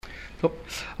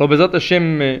Alors, Bezat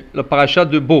Hashem, la paracha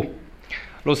de Bo.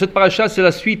 Alors, cette paracha, c'est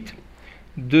la suite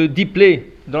de 10 plaies.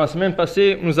 Dans la semaine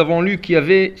passée, nous avons lu qu'il y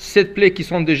avait 7 plaies qui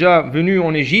sont déjà venues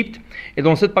en Égypte. Et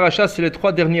dans cette paracha, c'est les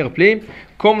 3 dernières plaies.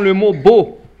 Comme le mot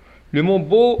Bo. Le mot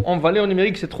Bo, en valeur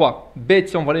numérique, c'est 3. Bet,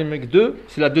 c'est en valeur numérique 2.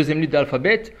 C'est la deuxième lettre de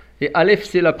l'alphabet. Et Aleph,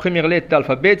 c'est la première lettre de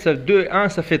l'alphabet. Ça fait 2, 1,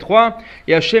 ça fait 3.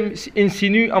 Et Hachem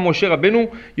insinue à Moshe Rabbeinu,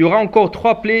 il y aura encore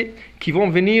 3 plaies qui vont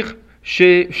venir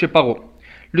chez Paro.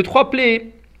 Les 3 plaies,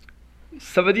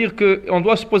 ça veut dire qu'on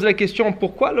doit se poser la question,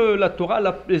 pourquoi la Torah ne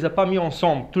les a pas mis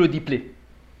ensemble, tous les 10 plaies?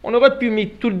 On aurait pu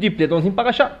mettre tous les 10 plaies dans une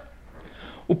paracha.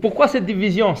 Ou pourquoi cette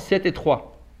division, 7 et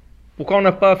 3? Pourquoi on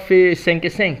n'a pas fait 5 et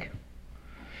 5?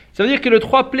 Ça veut dire que les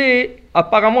 3 plaies,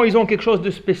 apparemment, ils ont quelque chose de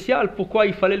spécial. Pourquoi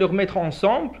il fallait les remettre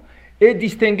ensemble et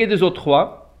distinguer des autres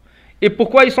 3? Et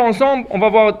pourquoi ils sont ensemble? On va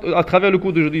voir à travers le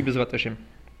cours d'aujourd'hui, Bezrat Hashem.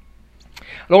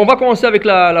 Alors, on va commencer avec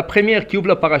la première qui ouvre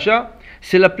la paracha.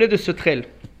 C'est la plaie de Sotrel.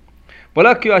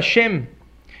 Voilà que Hachem,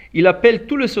 il appelle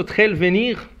tous les Sotrel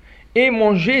venir et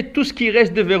manger tout ce qui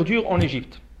reste de verdure en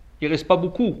Égypte. Il ne reste pas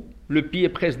beaucoup. Le pays est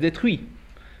presque détruit.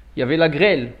 Il y avait la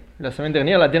grêle. La semaine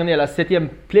dernière, la 7e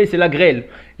plaie, c'est la grêle.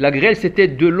 La grêle, c'était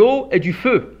de l'eau et du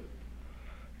feu.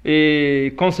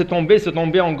 Et quand c'est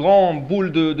tombé en grande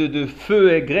boule de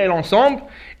feu et grêle ensemble.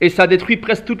 Et ça détruit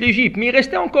presque toute l'Égypte. Mais il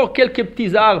restait encore quelques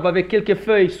petits arbres avec quelques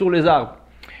feuilles sur les arbres.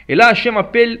 Et là, Hachem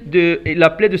appelle la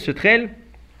plaie de Sotrel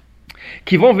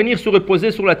qui vont venir se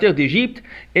reposer sur la terre d'Égypte.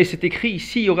 Et c'est écrit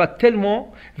ici, il y aura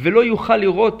tellement Velo yuchal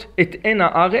lirot et en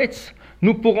haaretz.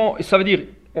 Nous pourrons, ça veut dire,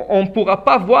 on ne pourra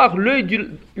pas voir l'œil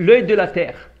de la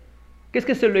terre. Qu'est-ce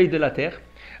que c'est l'œil de la terre?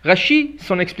 Rashi,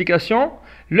 son explication,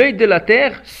 l'œil de la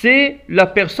terre, c'est la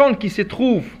personne qui se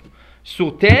trouve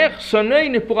sur terre, son œil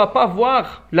ne pourra pas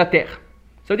voir la terre.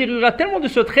 Ça veut dire qu'il y aura tellement de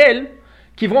sauterelles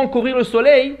qui vont courir le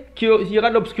soleil qu'il y aura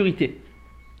de l'obscurité.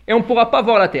 Et on ne pourra pas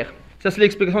voir la terre. Ça, c'est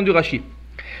l'explication du Rashi.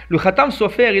 Le Khatam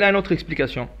Sofer, il a une autre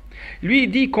explication. Lui,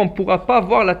 il dit qu'on ne pourra pas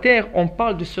voir la terre, on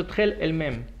parle de sauterelles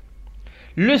elles-mêmes.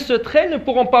 Les sauterelles ne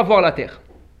pourront pas voir la terre.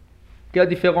 Quelle est la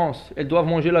différence? Elles doivent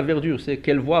manger la verdure. C'est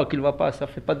qu'elles voient ou qu'elles ne voient pas. Ça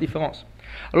ne fait pas de différence.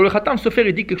 Alors le Khatam Sofer,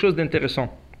 il dit quelque chose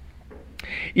d'intéressant.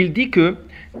 Il dit que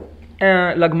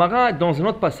la Gemara, dans un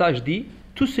autre passage, dit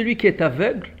tout celui qui est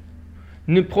aveugle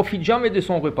ne profite jamais de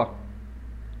son repas.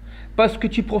 Parce que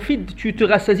tu te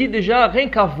rassasies déjà rien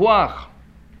qu'à voir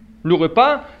le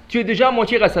repas, tu es déjà à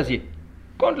moitié rassasié.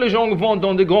 Quand les gens vont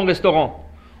dans des grands restaurants,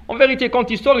 en vérité,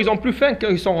 quand ils sortent, ils n'ont plus faim quand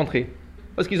ils sont rentrés.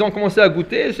 Parce qu'ils ont commencé à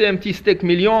goûter, c'est un petit steak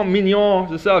mignon,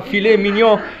 c'est ça, filet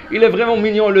mignon, il est vraiment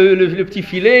mignon le petit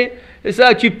filet, et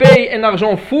ça, tu payes un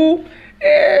argent fou,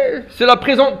 et c'est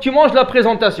tu manges la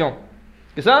présentation,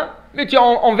 c'est ça? Mais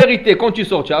en vérité, quand tu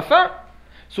sors, tu as faim,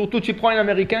 surtout tu prends un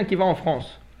Américain qui va en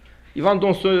France, il va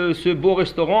dans ce beau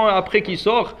restaurant, après qu'il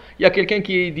sort, il y a quelqu'un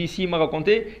qui est d'ici, il m'a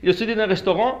raconté, il est sorti d'un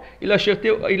restaurant, il a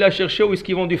cherché où est-ce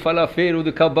qu'ils vendent du falafel ou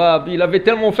du kebab, il avait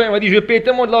tellement faim, il m'a dit je paye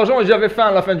tellement de l'argent et j'avais faim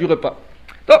à la fin du repas.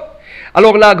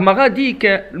 Alors la Gemara dit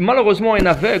que malheureusement un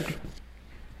aveugle,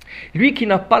 lui qui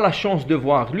n'a pas la chance de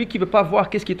voir, lui qui ne veut pas voir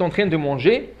qu'est-ce qu'il est en train de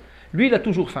manger, lui il a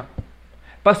toujours faim.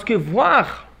 Parce que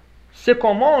voir ce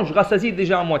qu'on mange rassasie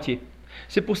déjà à moitié.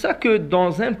 C'est pour ça que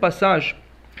dans un passage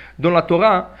dans la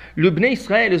Torah, le Bnei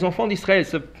Israël, les enfants d'Israël,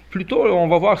 c'est plutôt, on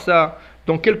va voir ça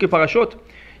dans quelques parachutes,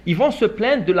 ils vont se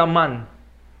plaindre de la manne.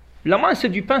 La manne c'est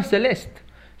du pain céleste,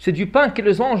 c'est du pain que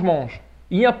les anges mangent.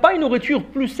 Il n'y a pas une nourriture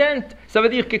plus sainte, ça veut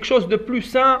dire quelque chose de plus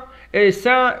sain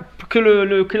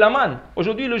que la manne.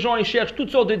 Aujourd'hui, les gens ils cherchent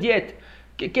toutes sortes de diètes.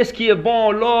 Qu'est-ce qui est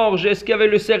bon, l'orge, est-ce qu'il y avait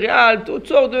le céréal, toutes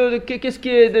sortes qu'est-ce qui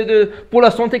est pour la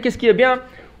santé, qu'est-ce qui est bien.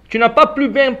 Tu n'as pas plus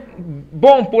bien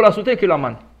bon pour la santé que la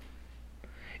manne.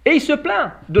 Et ils se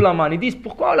plaignent de la manne. Ils disent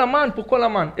pourquoi la manne, pourquoi la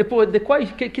manne. Et de quoi,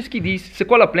 qu'est-ce qu'ils disent? C'est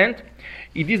quoi la plainte?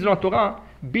 Ils disent dans la Torah,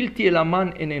 Bilti et la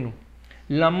manne enenu.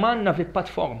 La manne n'avait pas de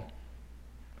forme.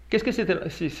 Qu'est-ce que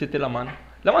c'était la manne?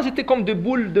 La manne, c'était comme des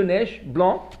boules de neige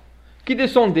blancs qui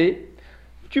descendaient.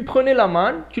 Tu prenais la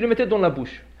manne, tu le mettais dans la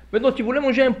bouche. Maintenant, tu voulais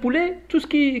manger un poulet, tout ce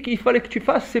qu'il fallait que tu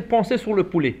fasses, c'est penser sur le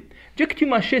poulet. Dès que tu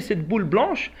mâchais cette boule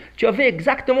blanche, tu avais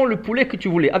exactement le poulet que tu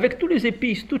voulais, avec tous les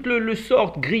épices, toutes les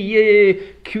sortes,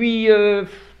 grillé, cuit,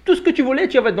 tout ce que tu voulais,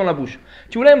 tu avais dans la bouche.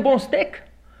 Tu voulais un bon steak,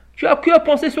 tu as que à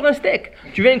penser sur un steak.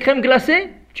 Tu veux une crème glacée,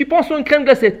 tu penses sur une crème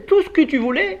glacée. Tout ce que tu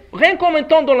voulais, rien qu'en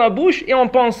mettant dans la bouche et en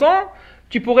pensant,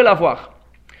 tu pourrais l'avoir.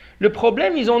 Le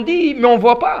problème, ils ont dit, mais on ne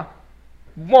voit pas.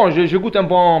 Bon, je goûte un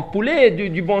bon poulet,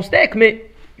 du bon steak, mais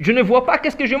je ne vois pas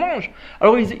qu'est-ce que je mange.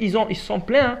 Alors ils se sont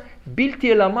plaints,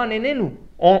 Bilti la manne enenu.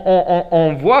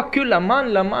 On voit que la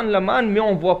manne, mais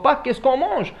on ne voit pas qu'est-ce qu'on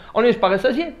mange. On n'est pas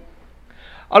rassasié.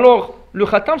 Alors, le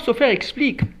Khatam Sofer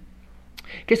explique,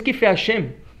 qu'est-ce qu'il fait Hachem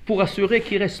pour assurer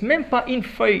qu'il ne reste même pas une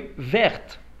feuille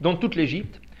verte dans toute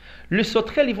l'Égypte, les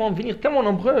sauterelles ils vont venir tellement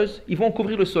nombreuses, ils vont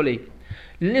couvrir le soleil.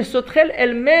 Les sauterelles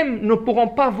elles-mêmes ne pourront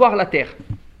pas voir la terre.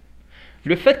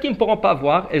 Le fait qu'ils ne pourront pas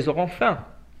voir, elles auront faim.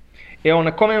 Et on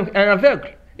a quand même un aveugle.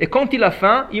 Et quand il a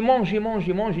faim, il mange, il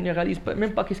ne réalise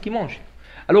même pas qu'est-ce qu'il mange.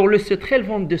 Alors les sauterelles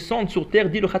vont descendre sur terre,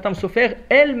 dit le Khatam Sofer,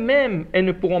 elles-mêmes, elles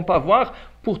ne pourront pas voir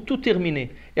pour tout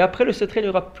terminer. Et après le sauterelle, il n'y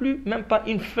aura plus, même pas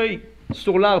une feuille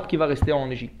sur l'arbre qui va rester en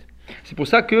Égypte. C'est pour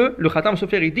ça que le Khatam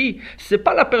Sofer il dit, c'est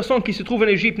pas la personne qui se trouve en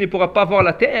Égypte ne pourra pas voir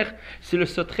la terre, c'est les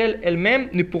sauterelles elles-mêmes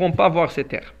ne pourront pas voir cette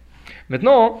terre.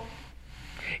 Maintenant,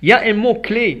 il y a un mot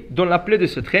clé dans la plaie de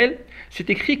sauterelles. C'est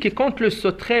écrit que quand les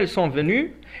sauterelles sont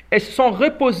venues, elles se sont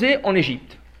reposées en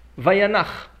Égypte.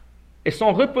 Vayanach. Elles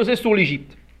sont reposées sur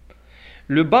l'Égypte.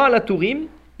 Le Baal HaTurim,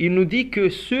 il nous dit que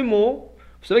ce mot,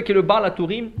 vous savez que le Baal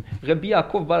HaTurim, Rabbi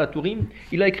Yaakov Baal HaTurim,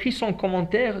 il a écrit son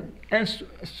commentaire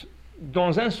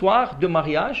dans un soir de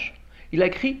mariage. Il a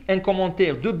écrit un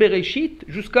commentaire de Bereshit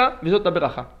jusqu'à Vezot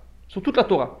HaBeracha, sur toute la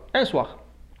Torah, un soir.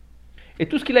 Et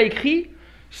tout ce qu'il a écrit,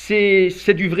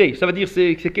 c'est du vrai, ça veut dire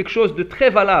c'est quelque chose de très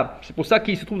valable. C'est pour ça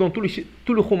qu'il se trouve dans tout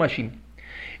le Chumashim.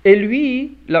 Et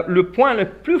lui, le point le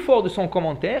plus fort de son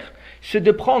commentaire, c'est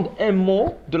de prendre un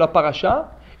mot de la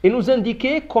paracha et nous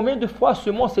indiquer combien de fois ce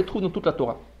mot se trouve dans toute la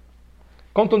Torah.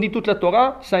 Quand on dit toute la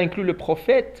Torah, ça inclut le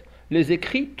prophète, les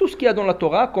écrits, tout ce qu'il y a dans la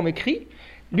Torah comme écrit.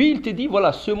 Lui, il te dit,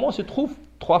 voilà, ce mot se trouve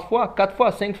 3 fois, 4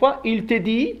 fois, 5 fois. Il te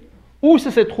dit où ça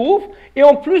se trouve. Et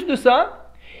en plus de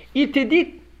ça, il te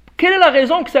dit quelle est la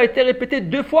raison que ça a été répété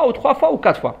 2 fois ou 3 fois ou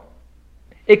 4 fois.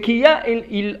 Et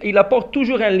il apporte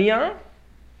toujours un lien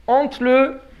entre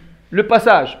le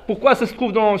passage. Pourquoi ça se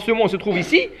trouve dans ce mot se trouve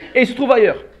ici et il se trouve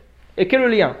ailleurs. Et quel est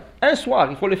le lien? Un soir,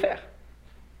 il faut le faire.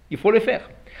 Il faut le faire.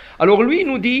 Alors lui, il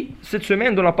nous dit, cette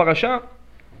semaine dans la paracha,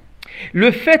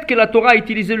 le fait que la Torah a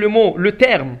utilisé le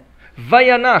terme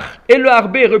Vayanach et le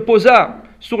Harbé reposa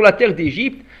sur la terre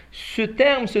d'Égypte, ce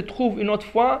terme se trouve une autre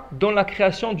fois dans la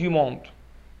création du monde.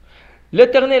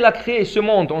 L'Éternel a créé ce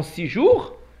monde en 6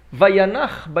 jours,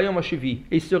 Vayanach bayom hashevi,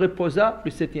 et il se reposa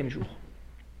le 7e jour.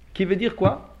 Qui veut dire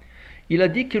quoi? Il a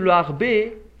dit que le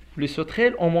Harbé, les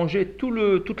sauterelles, ont mangé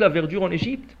toute la verdure en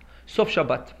Égypte, sauf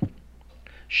Shabbat.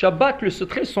 Shabbat, les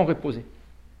sauterelles sont reposées.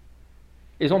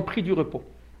 Ils ont pris du repos.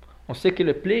 On sait que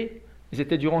les plaies, ils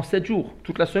étaient durant 7 jours,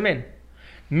 toute la semaine.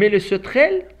 Mais les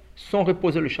sauterelles sont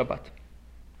reposées le Shabbat.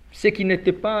 C'est qui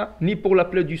n'était pas ni pour la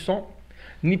plaie du sang,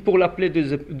 ni pour la plaie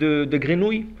de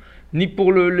grenouille, ni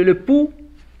pour le pouls.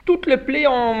 Toutes les plaies,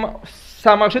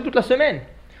 ça a marché toute la semaine.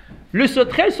 Les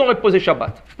sauterelles sont reposées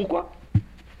Shabbat. Pourquoi?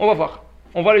 On va voir.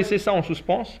 On va laisser ça en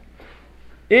suspense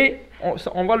et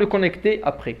on va le connecter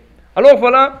après. Alors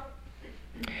voilà,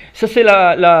 ça c'est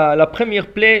la première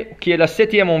plaie qui est la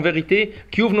 7e en vérité,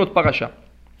 qui ouvre notre paracha.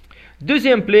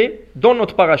 Deuxième plaie dans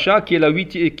notre paracha, qui est la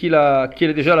 8e, qui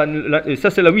est déjà ça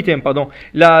c'est la 8e, pardon.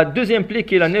 La deuxième plaie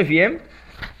qui est la 9e,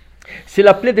 c'est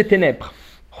la plaie des ténèbres,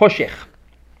 Chosher.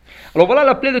 Alors voilà,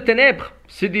 la plaie des ténèbres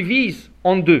se divise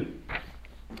en 2.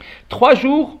 3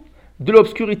 jours de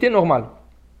l'obscurité normale.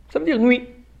 Ça veut dire nuit.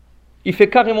 Il fait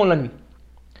carrément la nuit.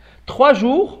 3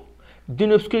 jours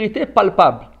d'une obscurité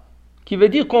palpable, qui veut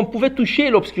dire qu'on pouvait toucher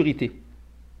l'obscurité.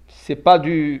 C'est pas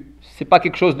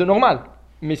quelque chose de normal,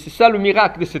 mais c'est ça le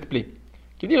miracle de cette plaie.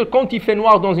 Qui veut dire quand il fait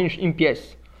noir dans une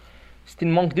pièce, c'est un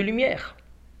manque de lumière.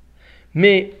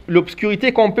 Mais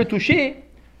l'obscurité qu'on peut toucher,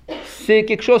 c'est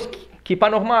quelque chose qui n'est pas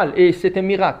normal et c'est un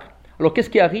miracle. Alors qu'est-ce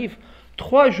qui arrive?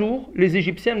 3 jours, les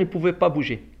Égyptiens ne pouvaient pas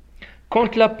bouger.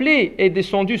 Quand la plaie est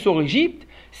descendue sur l'Égypte,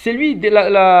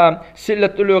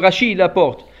 le Rashi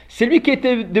l'apporte. Celui qui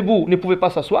était debout ne pouvait pas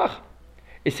s'asseoir,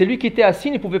 et celui qui était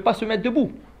assis ne pouvait pas se mettre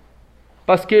debout.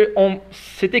 Parce que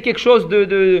c'était quelque chose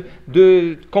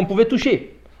qu'on pouvait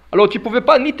toucher. Alors tu ne pouvais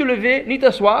pas ni te lever, ni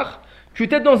t'asseoir. Tu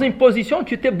étais dans une position,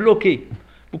 tu étais bloqué.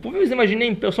 Vous pouvez vous imaginer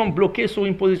une personne bloquée sur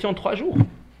une position 3 jours?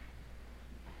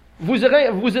 Vous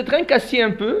êtes rien qu'assis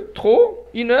un peu, trop,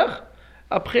 1 heure.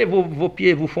 Après, vos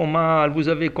pieds vous font mal, vous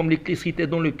avez comme l'électricité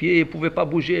dans le pied, vous ne pouvez pas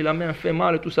bouger, la main fait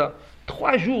mal et tout ça.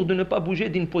 3 jours de ne pas bouger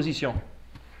d'une position.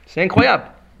 C'est incroyable.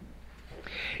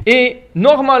 Et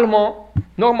normalement,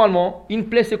 les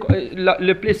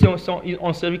plaies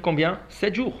ont servi combien?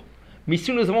 7 jours. Mais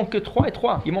ici, nous n'avons que 3 et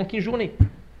 3. Il manque une journée.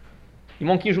 Il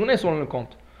manque une journée selon le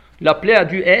compte. La plaie a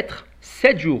dû être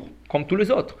 7 jours, comme tous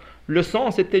les autres. Le sang,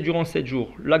 c'était durant 7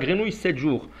 jours. La grenouille, 7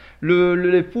 jours.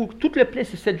 Le pouls, toutes les plaies,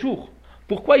 c'est 7 jours.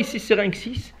 Pourquoi ici c'est rien que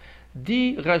 6?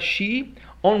 Dit Rashi,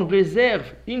 on réserve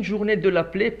une journée de la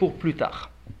plaie pour plus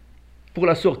tard, pour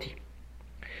la sortie.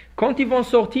 Quand ils vont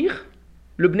sortir,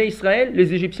 le Bnei Israël,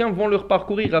 les Égyptiens vont leur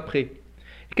parcourir après.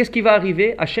 Qu'est-ce qui va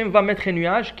arriver? Hachem va mettre un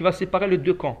nuage qui va séparer les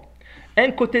deux camps.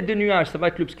 Un côté de nuage, ça va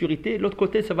être l'obscurité, l'autre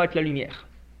côté, ça va être la lumière.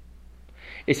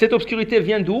 Et cette obscurité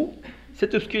vient d'où?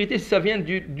 Cette obscurité, ça vient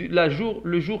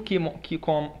le jour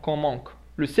qu'on manque.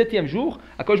 Le 7e jour,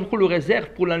 à quoi je le réserve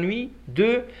pour la nuit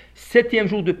de 7e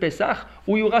jour de Pessah,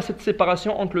 où il y aura cette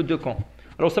séparation entre les deux camps.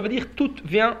 Alors ça veut dire tout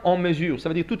vient en mesure, ça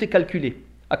veut dire tout est calculé.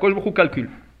 À quoi je calcule.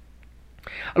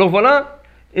 Alors voilà,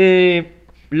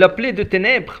 la plaie de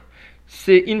ténèbres,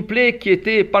 c'est une plaie qui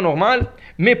était pas normale,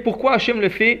 mais pourquoi Hachem le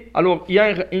fait? Alors il y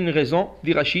a une raison,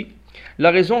 dit Rashi.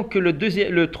 La raison que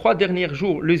le 3 derniers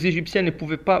jours, les Égyptiens ne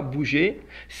pouvaient pas bouger,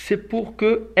 c'est pour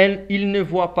qu'ils ne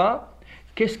voient pas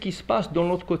qu'est-ce qui se passe de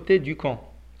l'autre côté du camp.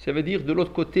 Ça veut dire de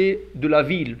l'autre côté de la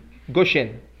ville, Goshen.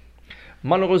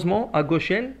 Malheureusement, à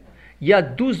Goshen, il y a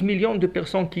 12 millions de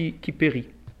personnes qui périssent.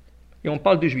 Et on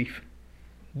parle de juifs.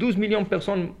 12 millions de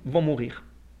personnes vont mourir.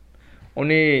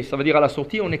 Ça veut dire à la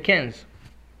sortie, on est 15.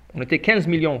 On était 15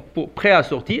 millions prêts à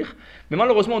sortir, mais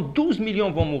malheureusement, 12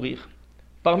 millions vont mourir.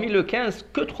 Parmi les 15,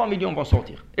 que 3 millions vont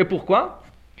sortir. Et pourquoi?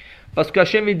 Parce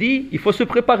qu'Hachem dit, il faut se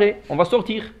préparer, on va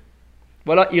sortir.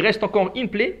 Voilà, il reste encore une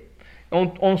plaie,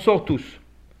 on sort tous.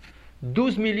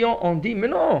 12 millions, on dit, mais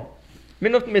non,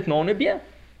 maintenant on est bien.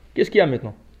 Qu'est-ce qu'il y a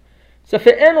maintenant? Ça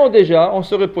fait 1 an déjà, on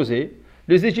se reposait.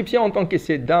 Les Égyptiens ont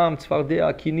encaissé Dam,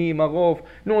 Tzfardea, Kini, Marov.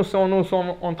 Nous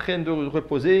sommes en train de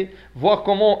reposer, voir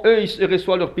comment eux ils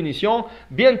reçoivent leur punition.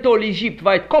 Bientôt l'Égypte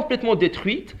va être complètement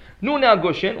détruite. Nous on est à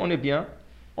Goshen, on est bien.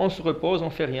 On se repose, on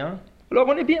ne fait rien. Alors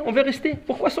on est bien, on veut rester.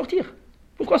 Pourquoi sortir?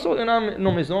 Pourquoi sortir? On a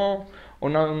nos maisons,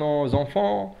 on a nos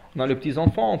enfants, on a les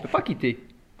petits-enfants, on ne peut pas quitter.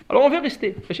 Alors on veut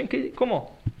rester.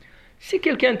 Comment? Si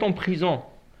quelqu'un est en prison,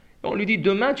 on lui dit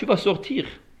demain tu vas sortir,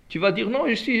 tu vas dire non,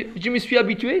 je me suis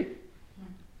habitué.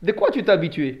 De quoi tu t'es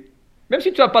habitué? Même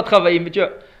si tu n'as pas travaillé, mais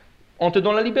on te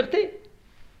donne la liberté.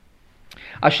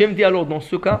 Hachem dit alors, dans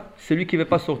ce cas, celui qui ne veut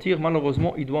pas sortir,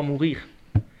 malheureusement, il doit mourir.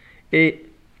 Et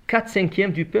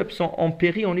 4/5 du peuple sont en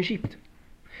péri en Égypte.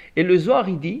 Et le Zohar,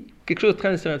 il dit quelque chose de très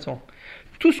intéressant.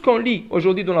 Tout ce qu'on lit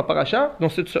aujourd'hui dans la paracha, dans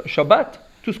ce Shabbat,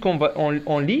 tout ce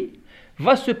qu'on lit,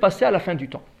 va se passer à la fin du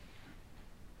temps.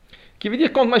 Qui veut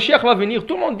dire quand Mashiach va venir,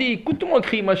 tout le monde dit, tout le monde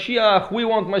crie Mashiach, we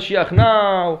want Mashiach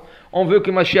now, on veut que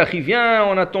Mashiach y vienne,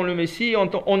 on attend le Messie,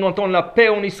 on entend la paix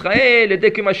en Israël, et dès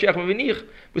que Mashiach va venir,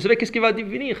 vous savez qu'est-ce qui va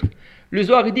venir? Le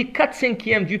Zohar il dit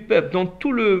 4/5 du peuple dans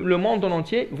tout le monde en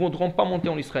entier ne voudront pas monter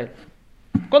en Israël.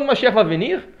 Quand Mashiach va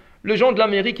venir, les gens de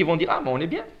l'Amérique ils vont dire, ah mais on est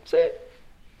bien,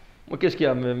 qu'est-ce qu'il y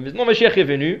a? Non, Mashiach est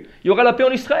venu, il y aura la paix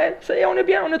en Israël, ça y est, on est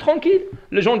bien, on est tranquille.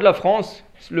 Les gens de la France,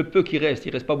 le peu qui reste, il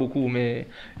ne reste pas beaucoup, mais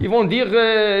ils vont dire,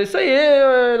 ça y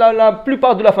est, la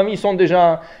plupart de la famille sont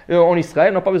déjà en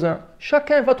Israël, n'ont pas besoin.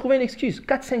 Chacun va trouver une excuse.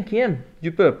 4/5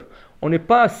 du peuple. On n'est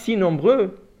pas si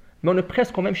nombreux, mais on est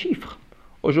presque au même chiffre.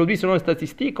 Aujourd'hui, selon les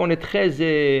statistiques, on est 13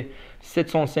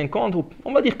 750,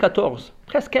 on va dire 14,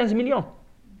 presque 15 millions.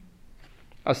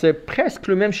 Ah, c'est presque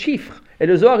le même chiffre. Et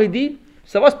le Zohar, il dit,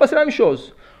 ça va se passer la même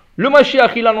chose. Le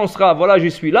Mashiach, il annoncera, voilà, je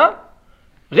suis là.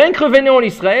 Rien que revenez en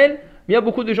Israël. Il y a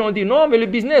beaucoup de gens qui disent, non, mais le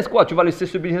business, quoi, tu vas laisser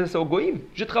ce business au Goïm?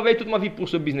 J'ai travaillé toute ma vie pour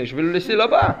ce business, je vais le laisser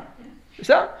là-bas. C'est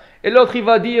ça? Et l'autre, il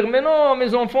va dire, mais non,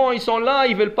 mes enfants, ils sont là,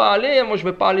 ils ne veulent pas aller, moi, je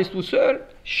ne vais pas aller tout seul.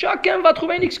 Chacun va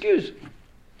trouver une excuse.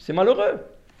 C'est malheureux.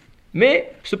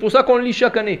 Mais c'est pour ça qu'on le lit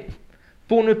chaque année,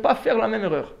 pour ne pas faire la même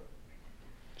erreur.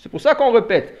 C'est pour ça qu'on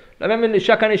répète la même année,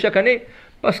 chaque année,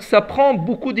 parce que ça prend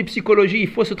beaucoup de psychologie. Il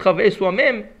faut se travailler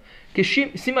soi-même, que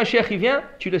si ma chère, il vient,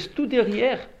 tu laisses tout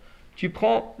derrière. Tu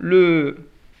prends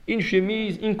une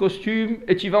chemise, un costume,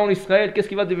 et tu vas en Israël. Qu'est-ce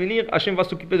qui va devenir? Hachem va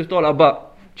s'occuper de toi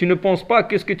là-bas. Tu ne penses pas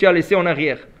qu'est-ce que tu as laissé en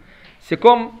arrière. C'est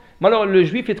comme, alors le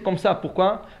juif est comme ça.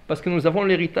 Pourquoi? Parce que nous avons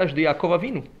l'héritage de Yaakov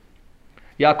Avinu.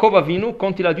 Yaakov Avinu,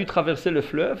 quand il a dû traverser le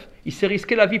fleuve, il s'est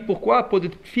risqué la vie. Pourquoi? Pour des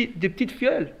petites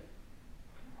fioles.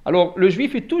 Alors le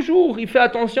juif il fait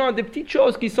attention à des petites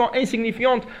choses qui sont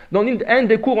insignifiantes. Dans un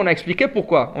des cours, on a expliqué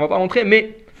pourquoi. On ne va pas rentrer,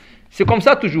 mais c'est comme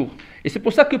ça toujours. Et c'est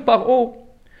pour ça que Paro,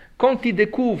 quand il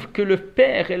découvre que le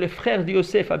père et le frère de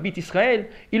Yosef habitent Israël,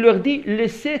 il leur dit,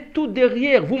 laissez tout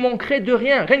derrière, vous manquerez de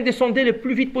rien, rien que descendez le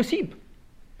plus vite possible.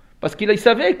 Parce qu'il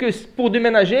savait que pour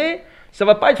déménager, ça ne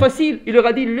va pas être facile. Il leur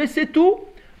a dit, laissez tout,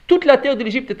 toute la terre de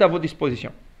l'Égypte est à votre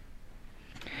disposition.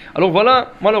 Alors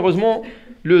voilà, malheureusement,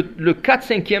 le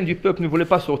 4/5 du peuple ne voulait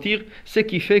pas sortir, ce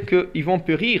qui fait qu'ils vont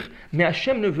périr. Mais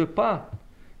Hachem ne veut pas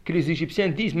que les Égyptiens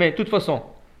disent, mais de toute façon,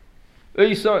 eux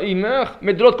ils meurent,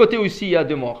 mais de l'autre côté aussi il y a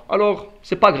des morts. Alors,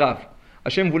 c'est pas grave.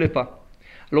 Hachem ne voulait pas.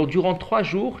 Alors, durant 3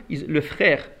 jours,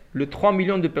 les 3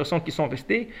 millions de personnes qui sont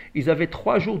restées, ils avaient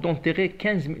 3 jours d'enterrer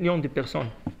 15 millions de personnes.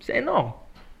 C'est énorme.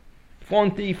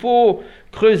 Il faut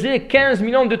creuser 15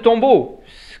 millions de tombeaux.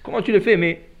 Comment tu le fais?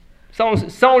 Mais ça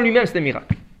en lui-même, c'est un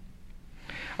miracle.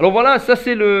 Alors voilà, ça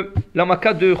c'est la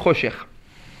Maca de Chosher.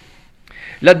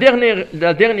 La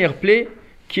dernière plaie,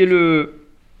 qui est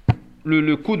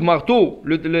le coup de marteau,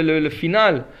 le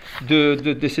final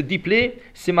de ces 10 plaies,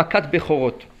 c'est Makat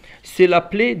Bechorot. C'est la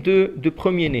plaie de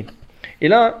premier-né. Et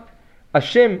là,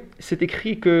 Hachem, c'est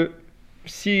écrit que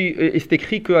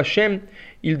Hachem,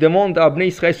 il demande à Bnei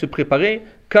Israël de se préparer,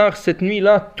 car cette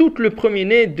nuit-là, tout le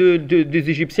premier-né des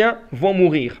Égyptiens vont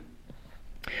mourir.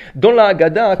 Dans la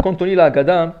Haggadah, quand on lit la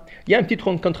Haggadah, il y a une petite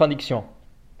contradiction.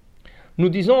 Nous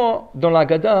disons dans la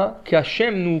Haggadah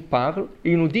qu'Hachem nous parle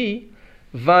et il nous dit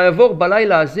Va'avor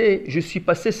balayla hazeh, je suis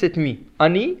passé cette nuit.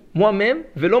 Ani, moi-même,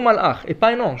 velo malach, et pas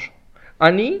un ange.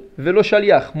 Ani, velo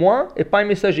shaliach, moi, et pas un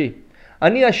messager.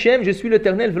 Ani Hachem, je suis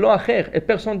l'Éternel, velo acher, et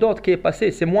personne d'autre qui est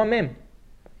passé, c'est moi-même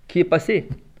qui est passé.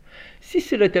 Si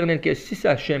c'est l'Éternel, si c'est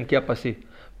Hachem qui a passé,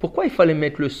 pourquoi il fallait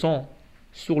mettre le sang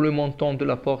sur le montant de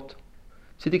la porte?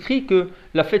 C'est écrit que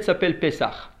la fête s'appelle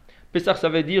Pessah. Pessah, ça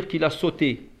veut dire qu'il a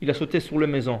sauté sur la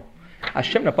maison.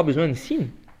 Hachem n'a pas besoin de signe.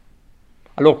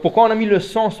 Alors pourquoi on a mis le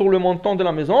sang sur le montant de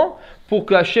la maison? Pour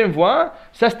que Hachem voit,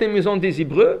 ça c'était la maison des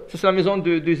Hébreux, ça c'est la maison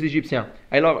des Égyptiens.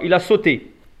 Alors il a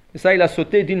sauté. Et ça, il a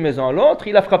sauté d'une maison à l'autre,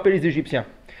 il a frappé les Égyptiens.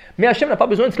 Mais Hachem n'a pas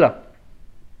besoin de cela.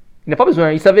 Il n'a pas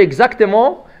besoin, il savait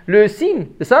exactement le signe,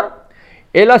 c'est ça?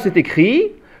 Et là c'est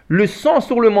écrit, le sang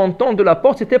sur le montant de la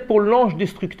porte, c'était pour l'ange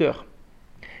destructeur.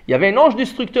 Il y avait un ange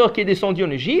destructeur qui est descendu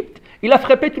en Égypte, il a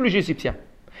frappé tous les Égyptiens.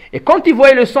 Et quand il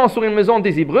voyait le sang sur une maison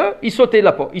des Hébreux, il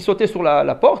sautait sur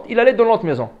la porte, il allait dans l'autre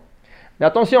maison. Mais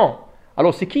attention,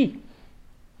 alors c'est qui?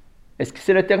 Est-ce que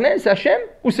c'est l'Éternel, c'est Hachem,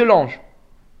 ou c'est l'ange?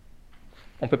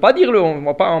 On peut pas dire on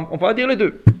peut pas dire les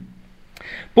deux.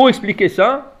 Pour expliquer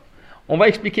ça, on va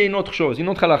expliquer une autre chose, une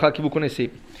autre halakha que vous connaissez.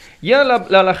 Il y a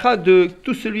la halakha de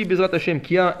tout celui, Bezrat Hachem,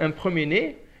 qui a un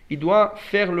premier-né, il doit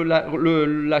faire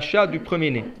l'achat du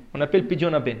premier-né. On appelle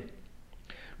Pidyon Haben.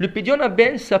 Le Pidyon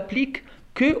Haben s'applique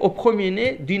qu'au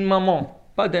premier-né d'une maman,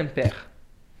 pas d'un père.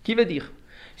 Qui veut dire,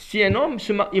 si un homme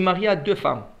est marié à 2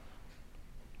 femmes,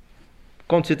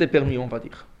 quand c'était permis, on va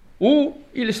dire, ou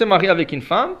il s'est marié avec une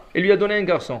femme et lui a donné un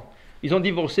garçon. Ils ont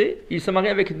divorcé, il s'est marié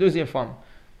avec une deuxième femme.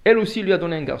 Elle aussi lui a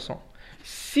donné un garçon.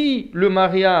 Si le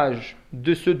mariage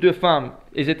de ces 2 femmes,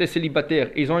 elles étaient célibataires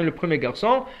et ils ont eu le premier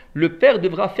garçon, le père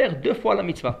devra faire 2 fois la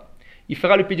mitzvah. Il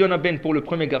fera le Pidyon Haben pour le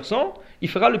premier garçon, il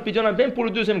fera le Pidyon Haben pour le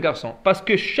deuxième garçon. Parce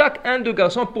que chacun de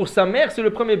garçons, pour sa mère, c'est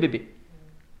le premier bébé.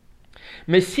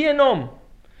 Mais si un homme,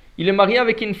 il est marié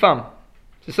avec une femme,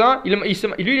 c'est ça? Lui,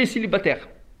 il est célibataire.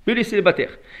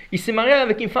 Il s'est marié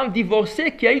avec une femme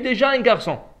divorcée qui a eu déjà un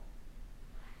garçon.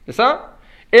 C'est ça?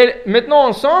 Et maintenant,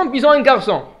 ensemble, ils ont un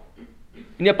garçon.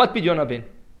 Il n'y a pas de Pidyon Haben.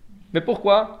 Mais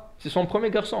pourquoi? C'est son premier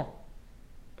garçon.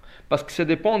 Parce que ça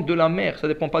dépend de la mère, ça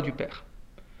ne dépend pas du père.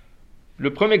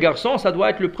 Le premier garçon, ça doit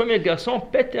être le premier garçon,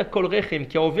 Peter Kol Rechem,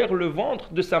 qui a ouvert le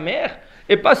ventre de sa mère,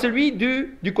 et pas celui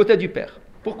du côté du père.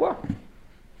 Pourquoi?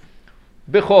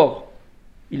 Bechor.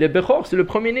 Il est Bechor, c'est le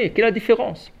premier-né. Quelle est la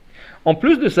différence? En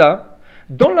plus de ça,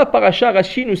 dans la paracha,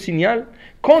 Rashi nous signale,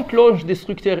 quand l'ange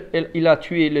destructeur il a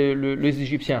tué les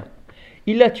Égyptiens,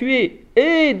 il l'a tué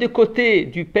et de côté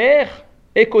du père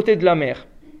et côté de la mère.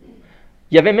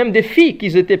 Il y avait même des filles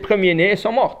qui étaient premiers-nés et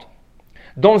sont mortes.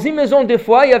 Dans une maison, des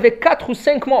fois, il y avait 4 ou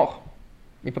 5 morts.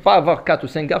 Il ne peut pas avoir 4 ou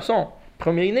 5 garçons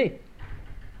premiers-nés.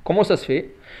 Comment ça se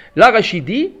fait? Là, Rashi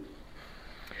dit,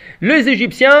 les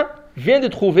Égyptiens viennent de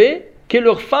trouver que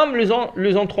leurs femmes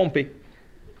les ont trompés.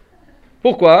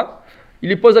 Pourquoi? Il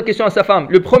lui pose la question à sa femme.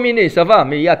 Le premier-né, ça va,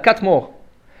 mais il y a 4 morts.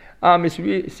 Ah, mais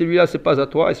celui-là, c'est pas à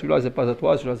toi, et celui-là, c'est pas à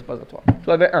toi, et celui-là, c'est pas à toi. Tu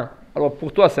avais 1. Alors,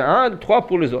 pour toi, c'est 1, 3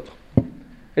 pour les autres.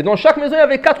 Et dans chaque maison, il y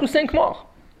avait 4 ou 5 morts.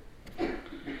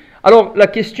 Alors, la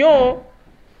question,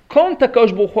 quand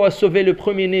Akadosh Baruch Hu a sauvé le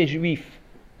premier-né juif,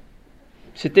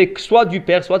 c'était soit du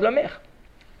père, soit de la mère.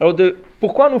 Alors,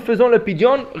 pourquoi nous faisons le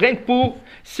pidyon rien que pour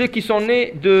ceux qui sont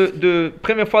nés de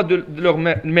première fois de leur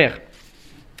mère?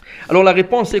 Alors, la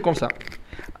réponse est comme ça.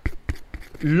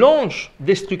 L'ange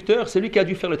destructeur, c'est lui qui a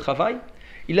dû faire le travail.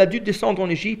 Il a dû descendre en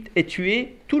Égypte et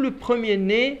tuer tout le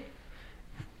premier-né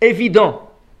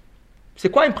évident. C'est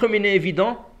quoi un premier-né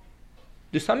évident?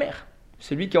 De sa mère.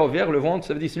 Celui qui a ouvert le ventre,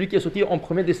 ça veut dire celui qui a sorti en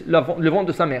premier le ventre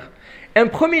de sa mère. Un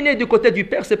premier-né du côté du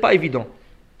père, c'est pas évident.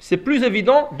 C'est plus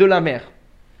évident de la mère.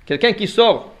 Quelqu'un qui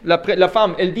sort, la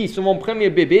femme, elle dit c'est mon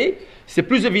premier bébé, c'est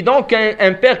plus évident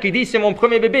qu'un père qui dit c'est mon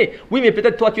premier bébé. Oui, mais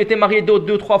peut-être toi tu étais marié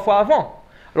 2-3 fois avant.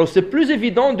 Alors c'est plus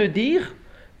évident de dire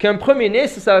qu'un premier-né,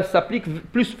 ça s'applique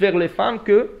plus vers les femmes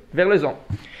que vers les hommes.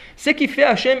 Ce qui fait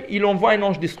Hachem, il envoie un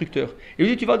ange destructeur. Il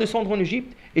lui dit tu vas descendre en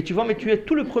Égypte et tu vas me tuer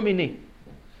tout le premier-né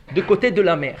de côté de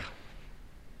la mère.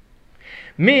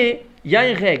 Mais il y a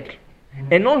une règle.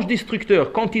 Un ange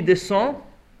destructeur, quand il descend,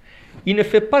 il ne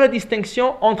fait pas la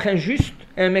distinction entre un juste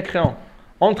et un mécréant,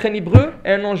 entre un hébreu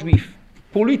et un ange juif.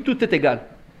 Pour lui, tout est égal.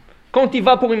 Quand il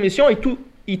va pour une mission,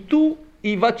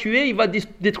 il va tuer, il va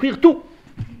détruire tout.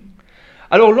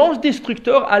 Alors l'ange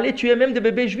destructeur allait tuer même des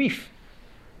bébés juifs.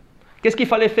 Qu'est-ce qu'il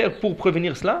fallait faire pour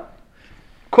prévenir cela?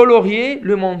 Colorier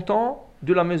le montant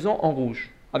de la maison en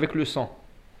rouge, avec le sang.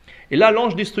 Et là,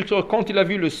 l'ange destructeur, quand il a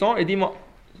vu le sang, il dit, moi,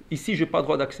 ici, je n'ai pas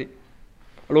droit d'accès.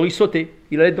 Alors il sautait,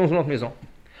 il allait dans une autre maison.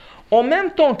 En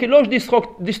même temps que l'ange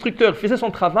destructeur faisait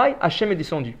son travail, Hachem est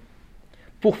descendu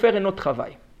pour faire un autre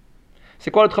travail.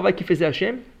 C'est quoi le travail qu'il faisait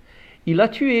Hachem? Il a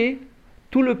tué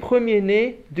tout le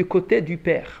premier-né du côté du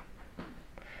père.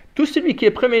 Tout celui qui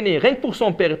est premier-né, rien que pour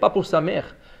son père et pas pour sa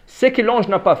mère, c'est que l'ange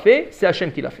n'a pas fait, c'est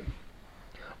Hachem qui l'a fait.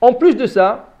 En plus de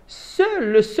ça,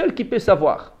 le seul qui peut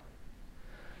savoir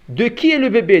de qui est le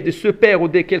bébé, de ce père ou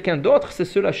de quelqu'un d'autre, c'est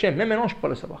seul Hachem. Même un ange ne peut pas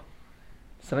le savoir.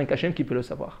 C'est rien qu'Hachem qui peut le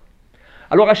savoir.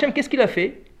 Alors Hachem, qu'est-ce qu'il a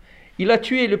fait? Il a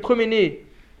tué le premier-né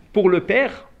pour le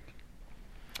père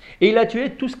et il a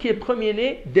tué tout ce qui est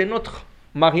premier-né de notre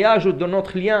mariage ou de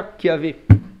notre lien qu'il y avait.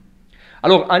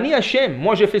 Alors, Ani Hachem,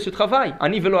 moi j'ai fait ce travail,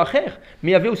 Ani Velo Acher,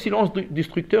 mais il y avait aussi l'ange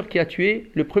destructeur qui a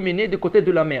tué le premier-né de côté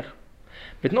de la mère.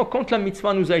 Maintenant, quand la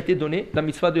mitzvah nous a été donnée, la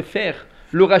mitzvah de faire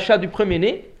le rachat du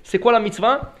premier-né, c'est quoi la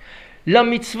mitzvah? La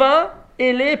mitzvah,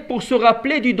 elle est pour se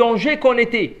rappeler du danger qu'on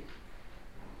était.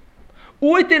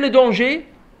 Où était le danger?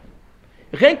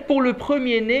 Rien que pour le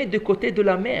premier-né de côté de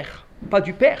la mère, pas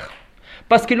du père.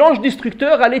 Parce que l'ange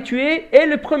destructeur allait tuer et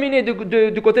le premier-né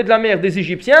de côté de la mère des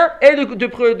Égyptiens et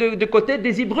de côté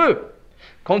des Hébreux.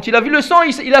 Quand il a vu le sang,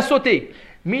 il a sauté.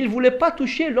 Mais il ne voulait pas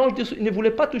toucher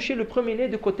le premier-né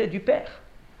de côté du père.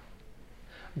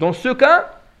 Dans ce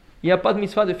cas, il n'y a pas de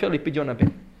mitzvah de faire le pidyon haben.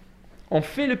 On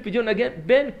fait le pidyon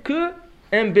haben que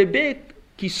un bébé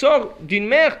qui sort d'une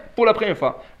mère pour la première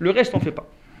fois. Le reste, on ne fait pas.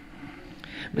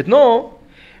 Maintenant,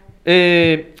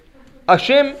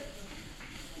 Hachem,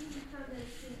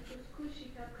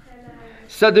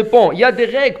 ça dépend. Il y a des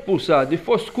règles pour ça. Des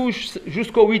fausses couches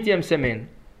jusqu'au 8e semaine.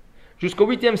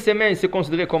 Jusqu'au 8e semaine, c'est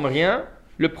considéré comme rien.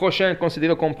 Le prochain,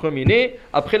 considéré comme premier-né.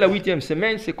 Après la 8e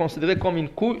semaine, c'est considéré comme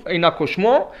un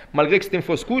accouchement, malgré que c'est une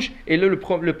fausse couche. Et là,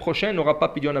 le prochain n'aura pas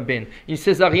pidyon haben. Une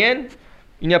césarienne,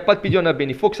 il n'y a pas de pidyon haben.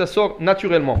 Il faut que ça sorte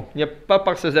naturellement. Il n'y a pas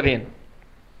par césarienne.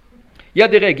 Il y a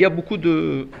des règles. Il y a beaucoup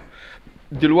de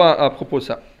lois à propos de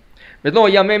ça. Maintenant,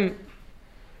 il y a même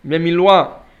une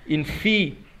loi, une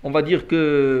fille, on va dire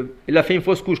qu'elle a fait une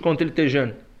fausse couche quand elle était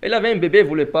jeune. Elle avait un bébé,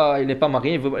 elle n'est pas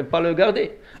mariée, elle ne voulait pas le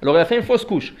garder. Alors elle a fait une fausse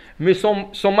couche. Mais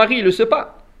son mari ne le sait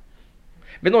pas.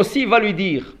 Maintenant, s'il va lui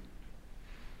dire,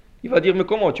 il va dire, mais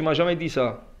comment, tu ne m'as jamais dit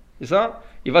ça? C'est ça?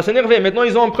 Il va s'énerver. Maintenant,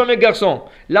 ils ont un premier garçon.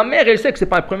 La mère, elle sait que ce n'est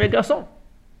pas un premier garçon.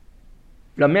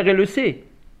 La mère, elle le sait.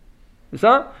 C'est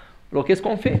ça? Alors qu'est-ce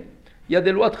qu'on fait? Il y a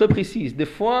des lois très précises. Des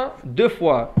fois, 2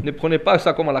 fois, ne prenez pas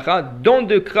ça comme halakha. Dans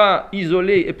 2 cas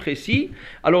isolés et précis,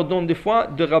 alors dans 2 fois,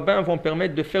 des rabbins vont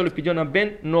permettre de faire le pidyon haben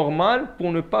normal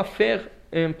pour ne pas faire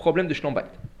un problème de shlombait.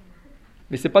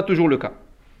 Mais ce n'est pas toujours le cas.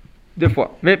 2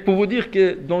 fois. Mais pour vous dire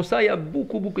que dans ça, il y a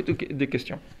beaucoup de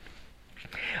questions.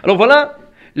 Alors voilà,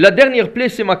 la dernière plaie,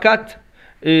 c'est Makat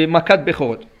et Makat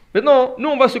Bechorot. Maintenant, nous,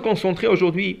 on va se concentrer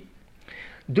aujourd'hui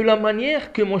de la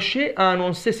manière que Moshe a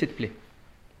annoncé cette plaie.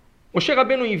 Moshe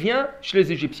Rabbeinu, il vient chez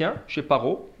les Égyptiens, chez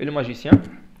Paro et le magicien.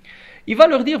 Il va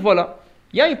leur dire, voilà,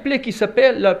 il y a une plaie qui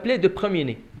s'appelle la plaie de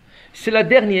premier-né. C'est la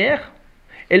dernière.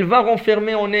 Elle va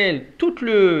renfermer en elle toute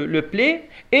le plaie.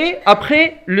 Et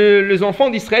après, les enfants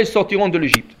d'Israël sortiront de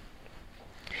l'Égypte.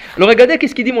 Alors regardez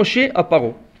qu'est-ce qu'il dit Moshe à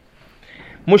Paro.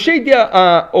 Moshe dit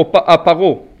à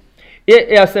Paro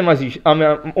et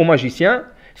au magicien,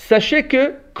 sachez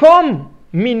que comme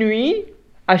minuit,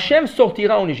 Hachem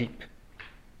sortira en Égypte.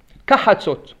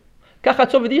 Kahatzot.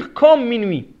 Kahatzot veut dire comme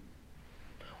minuit.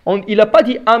 Il n'a pas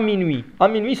dit à minuit. À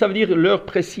minuit, ça veut dire l'heure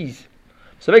précise.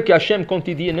 Vous savez qu'Hachem, quand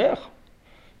il dit une heure,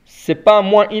 c'est pas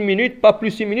moins 1 minute, pas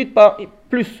plus 1 minute, pas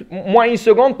plus, moins 1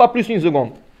 seconde, pas plus 1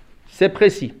 seconde. C'est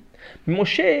précis.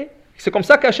 Moshe, c'est comme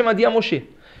ça qu'Hachem a dit à Moshe.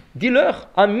 Dis-leur,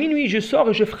 à minuit je sors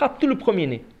et je frappe tout le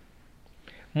premier-né.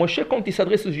 Moshe, quand il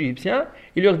s'adresse aux Égyptiens,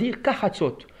 il leur dit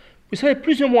Kahatzot. Vous savez,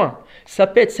 plus ou moins, ça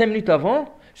peut être 5 minutes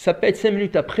avant, ça peut être 5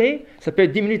 minutes après, ça peut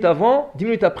être 10 minutes avant, 10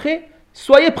 minutes après.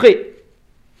 Soyez prêts.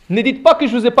 Ne dites pas que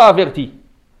je ne vous ai pas averti.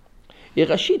 Et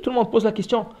Rachid, tout le monde pose la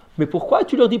question, mais pourquoi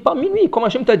tu ne leur dis pas minuit, comme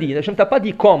Hachem t'a dit? Hachem t'a pas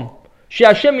dit comme. Chez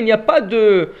Hachem, il n'y a pas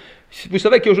de... Vous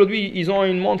savez qu'aujourd'hui, ils ont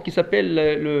une montre qui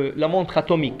s'appelle la montre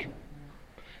atomique.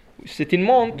 C'est une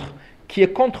montre qui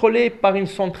est contrôlée par une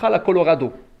centrale à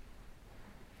Colorado.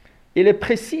 elle est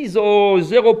précise au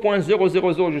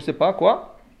 0.000, je ne sais pas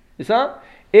quoi, c'est ça?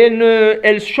 Et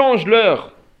elle change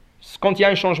l'heure. Quand il y a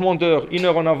un changement d'heure, 1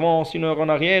 heure en avance, 1 heure en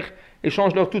arrière, elle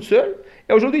change l'heure toute seule.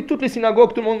 Et aujourd'hui, toutes les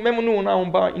synagogues, tout le monde, même nous, on a en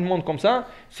bas une montre comme ça,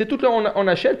 c'est toute l'heure on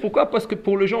achète. Pourquoi? Parce que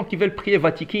pour les gens qui veulent prier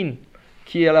Vatikin,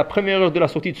 qui est à la première heure de la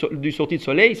sortie de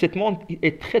soleil, cette montre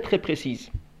est très très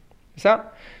précise.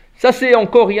 Ça c'est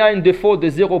encore, il y a un défaut de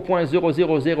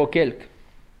 0.000 quelque.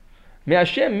 Mais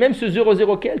Hachem, même ce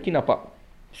 0,0 quelque, il n'a pas.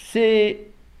 C'est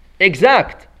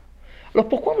exact. Alors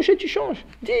pourquoi, Moshe, tu changes?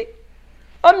 Dis,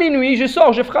 à minuit, je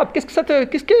sors, je frappe. Qu'est-ce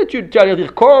que tu allais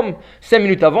dire? Comme 5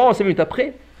 minutes avant, 5 minutes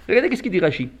après? Regardez qu'est-ce qu'il dit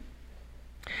Rashi.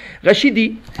 Rashi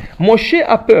dit, Moshe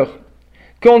a peur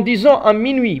qu'en disant à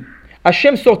minuit,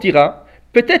 Hachem sortira,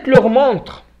 peut-être leur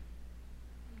montre.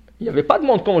 Il n'y avait pas de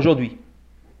montre comme aujourd'hui.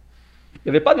 Il n'y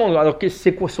avait pas de montre. Alors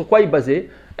sur quoi il basait?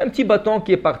 Un petit bâton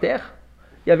qui est par terre.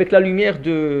 Et avec la lumière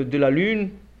de la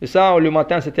lune, et ça, le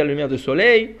matin, c'était la lumière du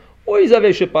soleil. Ou ils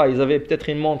avaient, je sais pas, ils avaient peut-être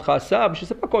une montre à sable, je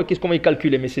sais pas comment ils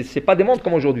calculaient, mais c'est pas des montres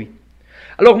comme aujourd'hui.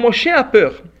 Alors Moshe a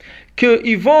peur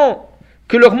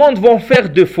que leurs montres vont faire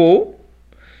défaut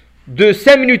de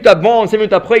 5 minutes avant, 5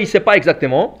 minutes après, il ne sait pas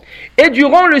exactement. Et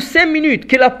durant les 5 minutes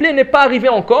que la plaie n'est pas arrivée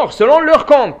encore, selon leur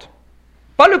compte,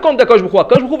 pas le compte d'Akadosh Baruch Hu,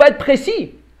 Akadosh Baruch Hu va être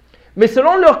précis, mais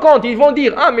selon leur compte, ils vont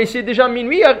dire, ah mais c'est déjà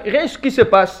minuit, rien ce qui se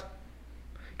passe.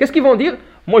 Qu'est-ce qu'ils vont dire?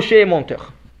 Moshe est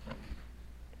menteur.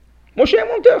 Moshe est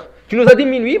menteur. Tu nous as dit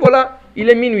minuit, voilà, il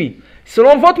est minuit.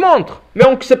 Selon votre montre, mais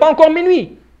ce n'est pas encore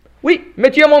minuit. Oui, mais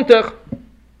tu es menteur.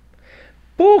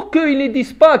 Pour qu'ils ne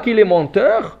disent pas qu'il est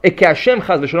menteur et qu'Hachem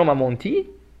Chaz v'Shalom a menti,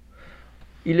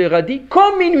 il leur a dit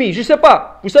comme minuit, je ne sais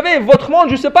pas. Vous savez, votre montre,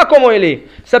 je ne sais pas comment elle est.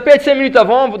 Ça peut être 5 minutes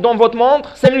avant dans votre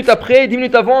montre, 5 minutes après, 10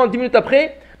 minutes avant, 10 minutes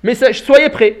après, mais soyez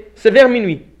prêts, c'est vers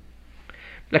minuit.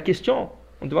 La question,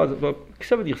 qu'est-ce que